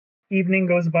wrote. Evening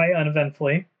goes by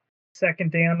uneventfully.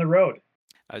 Second day on the road.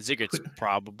 Ziggurat's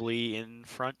probably in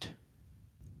front.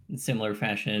 In similar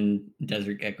fashion,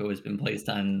 Desert Gecko has been placed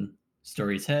on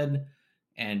Story's head,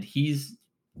 and he's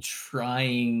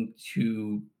trying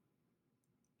to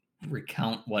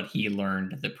recount what he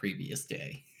learned the previous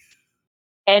day.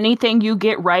 Anything you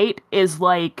get right is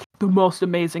like the most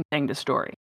amazing thing to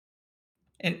Story.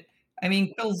 And I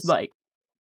mean, Quill's Like,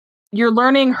 you're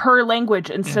learning her language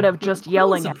instead of just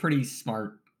yelling Quill's at a pretty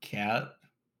smart cat,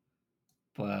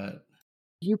 but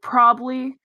you're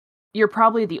probably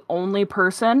the only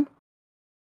person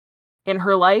in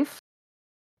her life,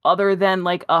 other than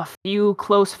like a few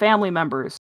close family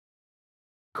members,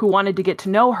 who wanted to get to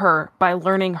know her by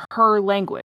learning her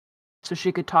language so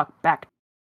she could talk back.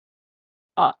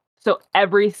 So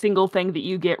every single thing that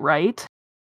you get right,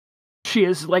 she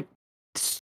is like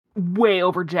way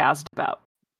over jazzed about.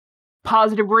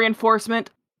 Positive reinforcement,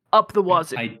 up the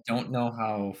wazoo. I don't know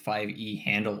how 5e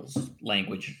handles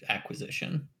language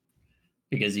acquisition,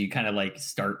 because you kind of like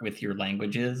start with your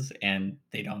languages, and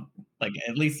they don't, like,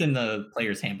 at least in the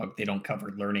player's handbook, they don't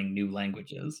cover learning new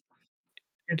languages.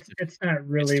 It's not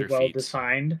really their well feats.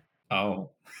 defined.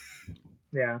 Oh,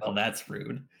 Yeah. well, that's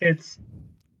rude. It's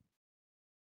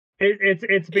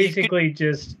basically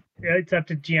just it's up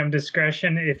to GM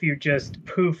discretion if you just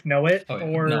poof know it, Oh, yeah.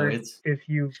 or No, it's if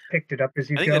you've picked it up as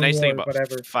you I think go, the nice thing or about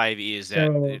whatever. 5e is that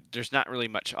So- there's not really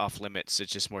much off limits.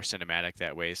 It's just more cinematic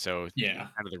that way. So Yeah.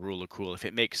 kind of the rule of cool. If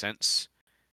it makes sense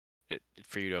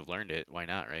for you to have learned it, why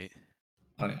not, right?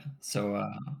 oh yeah. So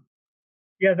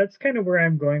Yeah, that's kind of where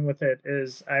I'm going with it.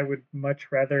 Is I would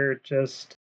much rather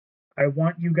just I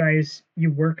want you guys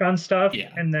you work on stuff,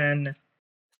 Yeah. and then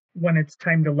when it's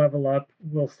time to level up,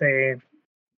 we'll say,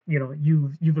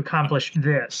 you've accomplished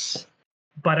this,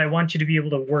 but I want you to be able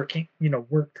to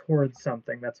work towards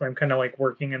something. That's why I'm kind of like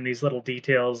working in these little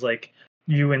details, like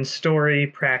you in Story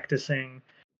practicing,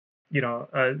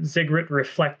 Ziggurat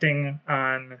reflecting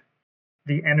on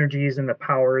the energies and the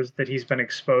powers that he's been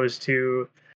exposed to,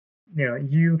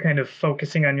 you kind of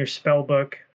focusing on your spell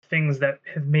book, things that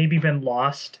have maybe been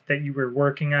lost that you were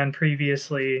working on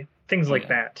previously, things like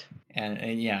that.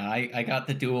 and yeah, I got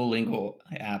the Duolingo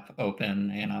app open,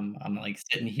 and I'm like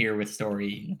sitting here with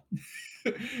Story,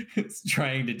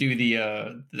 trying to do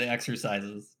the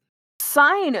exercises.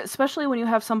 Sign, especially when you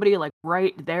have somebody like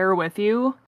right there with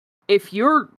you, if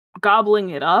you're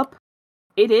gobbling it up,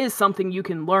 it is something you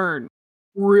can learn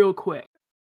real quick.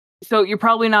 So you're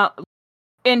probably not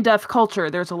in deaf culture.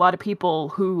 There's a lot of people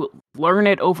who learn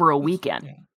it over a weekend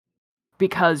Yeah.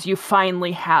 because you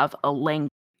finally have a language.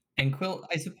 And Quill,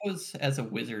 I suppose, as a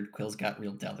wizard, Quill's got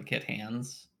real delicate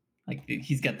hands. Like,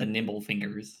 he's got the nimble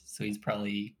fingers, so he's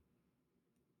probably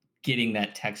getting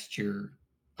that texture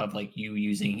of like you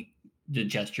using the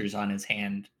gestures on his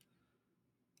hand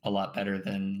a lot better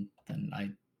than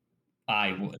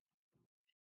I would.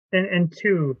 And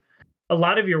two, a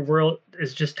lot of your world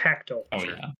is just tactile. Oh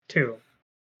yeah. Too.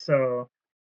 So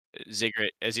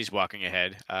Ziggurat, as he's walking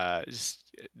ahead, just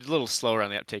a little slower on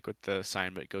the uptake with the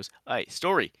sign, but it goes, "Aye,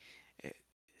 story.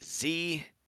 Z,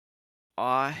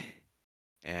 I,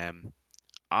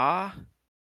 R.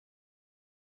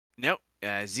 No,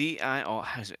 Z, I, or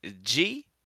G,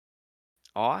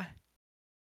 I,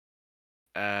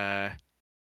 R,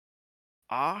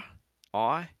 I,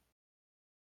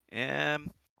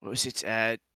 what was it?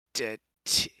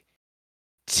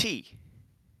 T.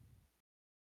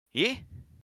 Yeah.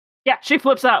 Yeah, she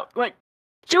flips out. Like,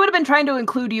 she would have been trying to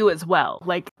include you as well.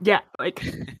 Like, yeah, like.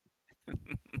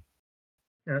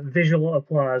 Visual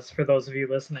applause for those of you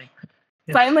listening.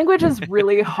 Yeah. Sign language is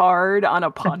really hard on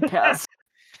a podcast.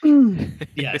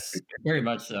 Yes, very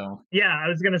much so. Yeah, I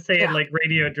was gonna say Yeah. like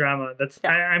radio drama. That's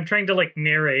Yeah. I'm trying to like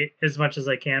narrate as much as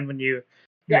I can when you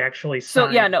Yeah. actually So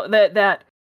sign. yeah, no, that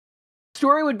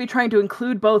story would be trying to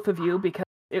include both of you because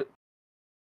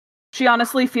she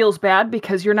honestly feels bad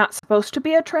because you're not supposed to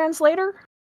be a translator,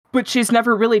 but she's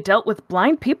never really dealt with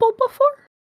blind people before.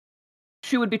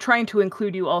 She would be trying to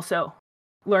include you also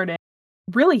learning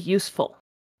really useful,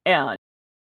 and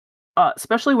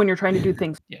especially when you're trying to do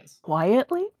things Yes.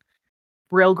 quietly.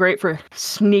 Real great for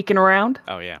sneaking around.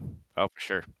 Oh yeah. Oh for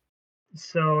sure.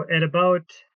 So at about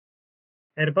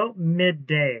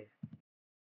midday,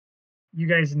 you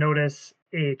guys notice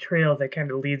a trail that kind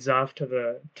of leads off to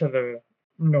the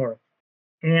north,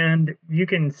 and you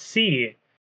can see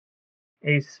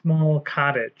a small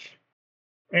cottage,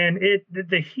 and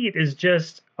the heat is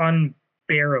just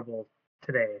unbearable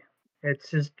today.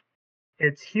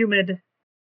 It's humid.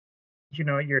 You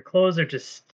know, your clothes are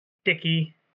just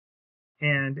sticky,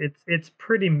 and it's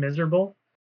pretty miserable.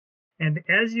 And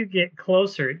as you get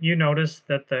closer, you notice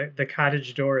that the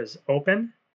cottage door is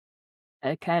open,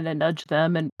 I kind of nudge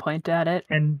them and point at it.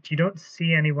 and you don't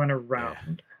see anyone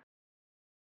around.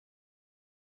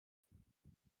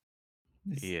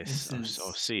 Yes,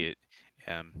 I'll see it.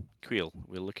 Quill,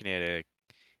 we're looking at a.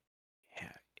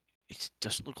 Yeah, it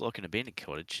doesn't look like an abandoned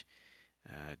cottage.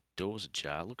 Doors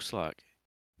ajar. Looks like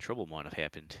trouble might have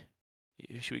happened.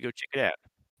 Should we go check it out?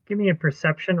 Give me a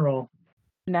perception roll.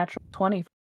 Natural 20.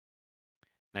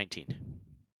 19.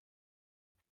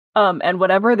 And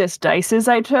whatever this dice is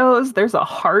I chose, there's a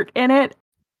heart in it,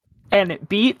 and it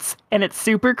beats, and it's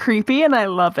super creepy, and I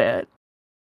love it.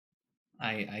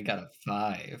 I got a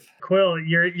 5. Quill,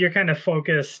 you're kind of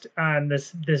focused on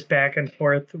this back and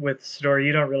forth with Story.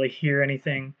 You don't really hear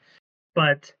anything,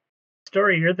 but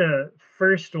Story, you're the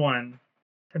first one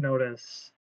to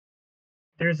notice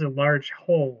there's a large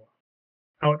hole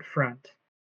out front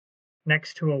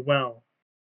next to a well,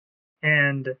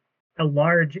 and a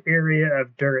large area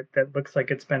of dirt that looks like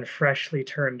it's been freshly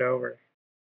turned over.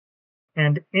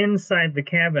 And inside the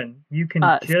cabin, you can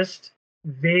just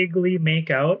vaguely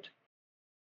make out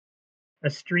a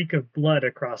streak of blood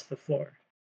across the floor.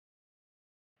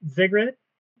 Ziggurat,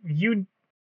 you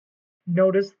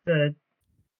notice the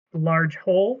large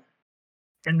hole,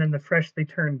 and then the freshly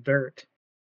turned dirt,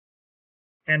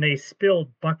 and a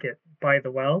spilled bucket by the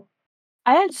well.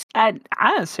 I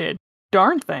said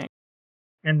darn thing.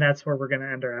 And that's where we're going to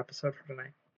end our episode for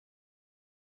tonight.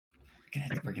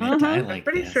 We're gonna die I'm like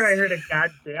pretty this. sure I heard a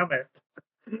God damn it.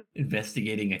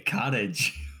 Investigating a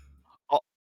cottage.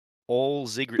 All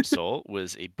Ziggurat saw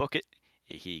was a bucket.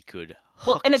 He could.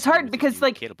 Well, and it's hard because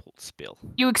like catapult spill.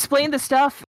 You explain the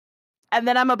stuff, and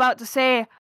then I'm about to say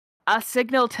a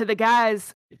signal to the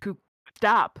guys to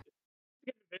stop.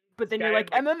 But then you're like,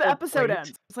 and then the episode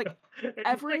ends. It's like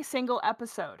every single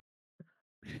episode,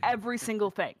 every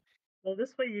single thing. Well,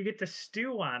 this way you get to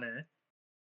stew on it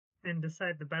and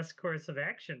decide the best course of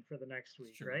action for the next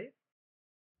week, right?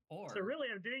 So really,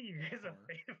 I'm doing you guys a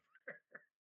favor.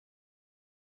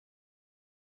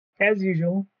 As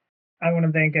usual, I want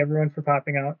to thank everyone for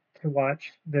popping out to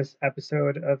watch this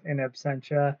episode of In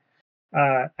Absentia.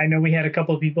 I know we had a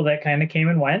couple of people that kind of came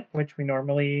and went, which we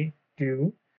normally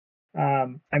do.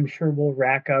 I'm sure we'll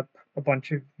rack up a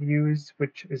bunch of views,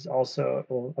 which is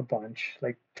also a bunch,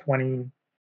 like 20,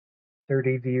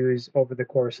 30 views over the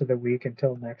course of the week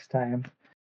until next time,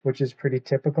 which is pretty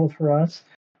typical for us.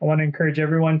 I want to encourage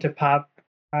everyone to pop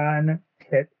on,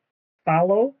 hit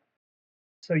follow,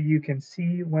 so you can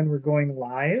see when we're going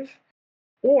live,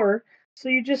 or so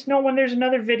you just know when there's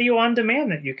another video on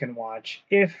demand that you can watch.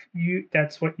 If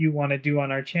that's what you want to do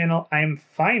on our channel, I'm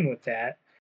fine with that.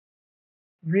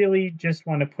 Really just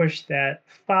want to push that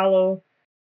follow.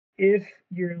 if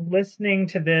you're listening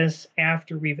to this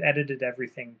after we've edited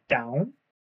everything down,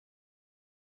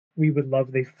 we would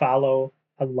love the follow,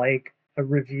 a like, a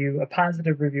review, a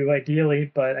positive review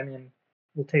ideally, but I mean,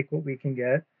 we'll take what we can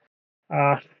get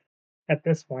at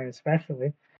this point,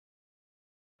 especially.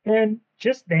 And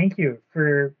just thank you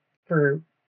for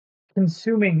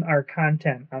consuming our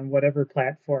content on whatever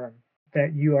platform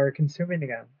that you are consuming it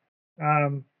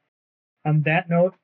on. On that note,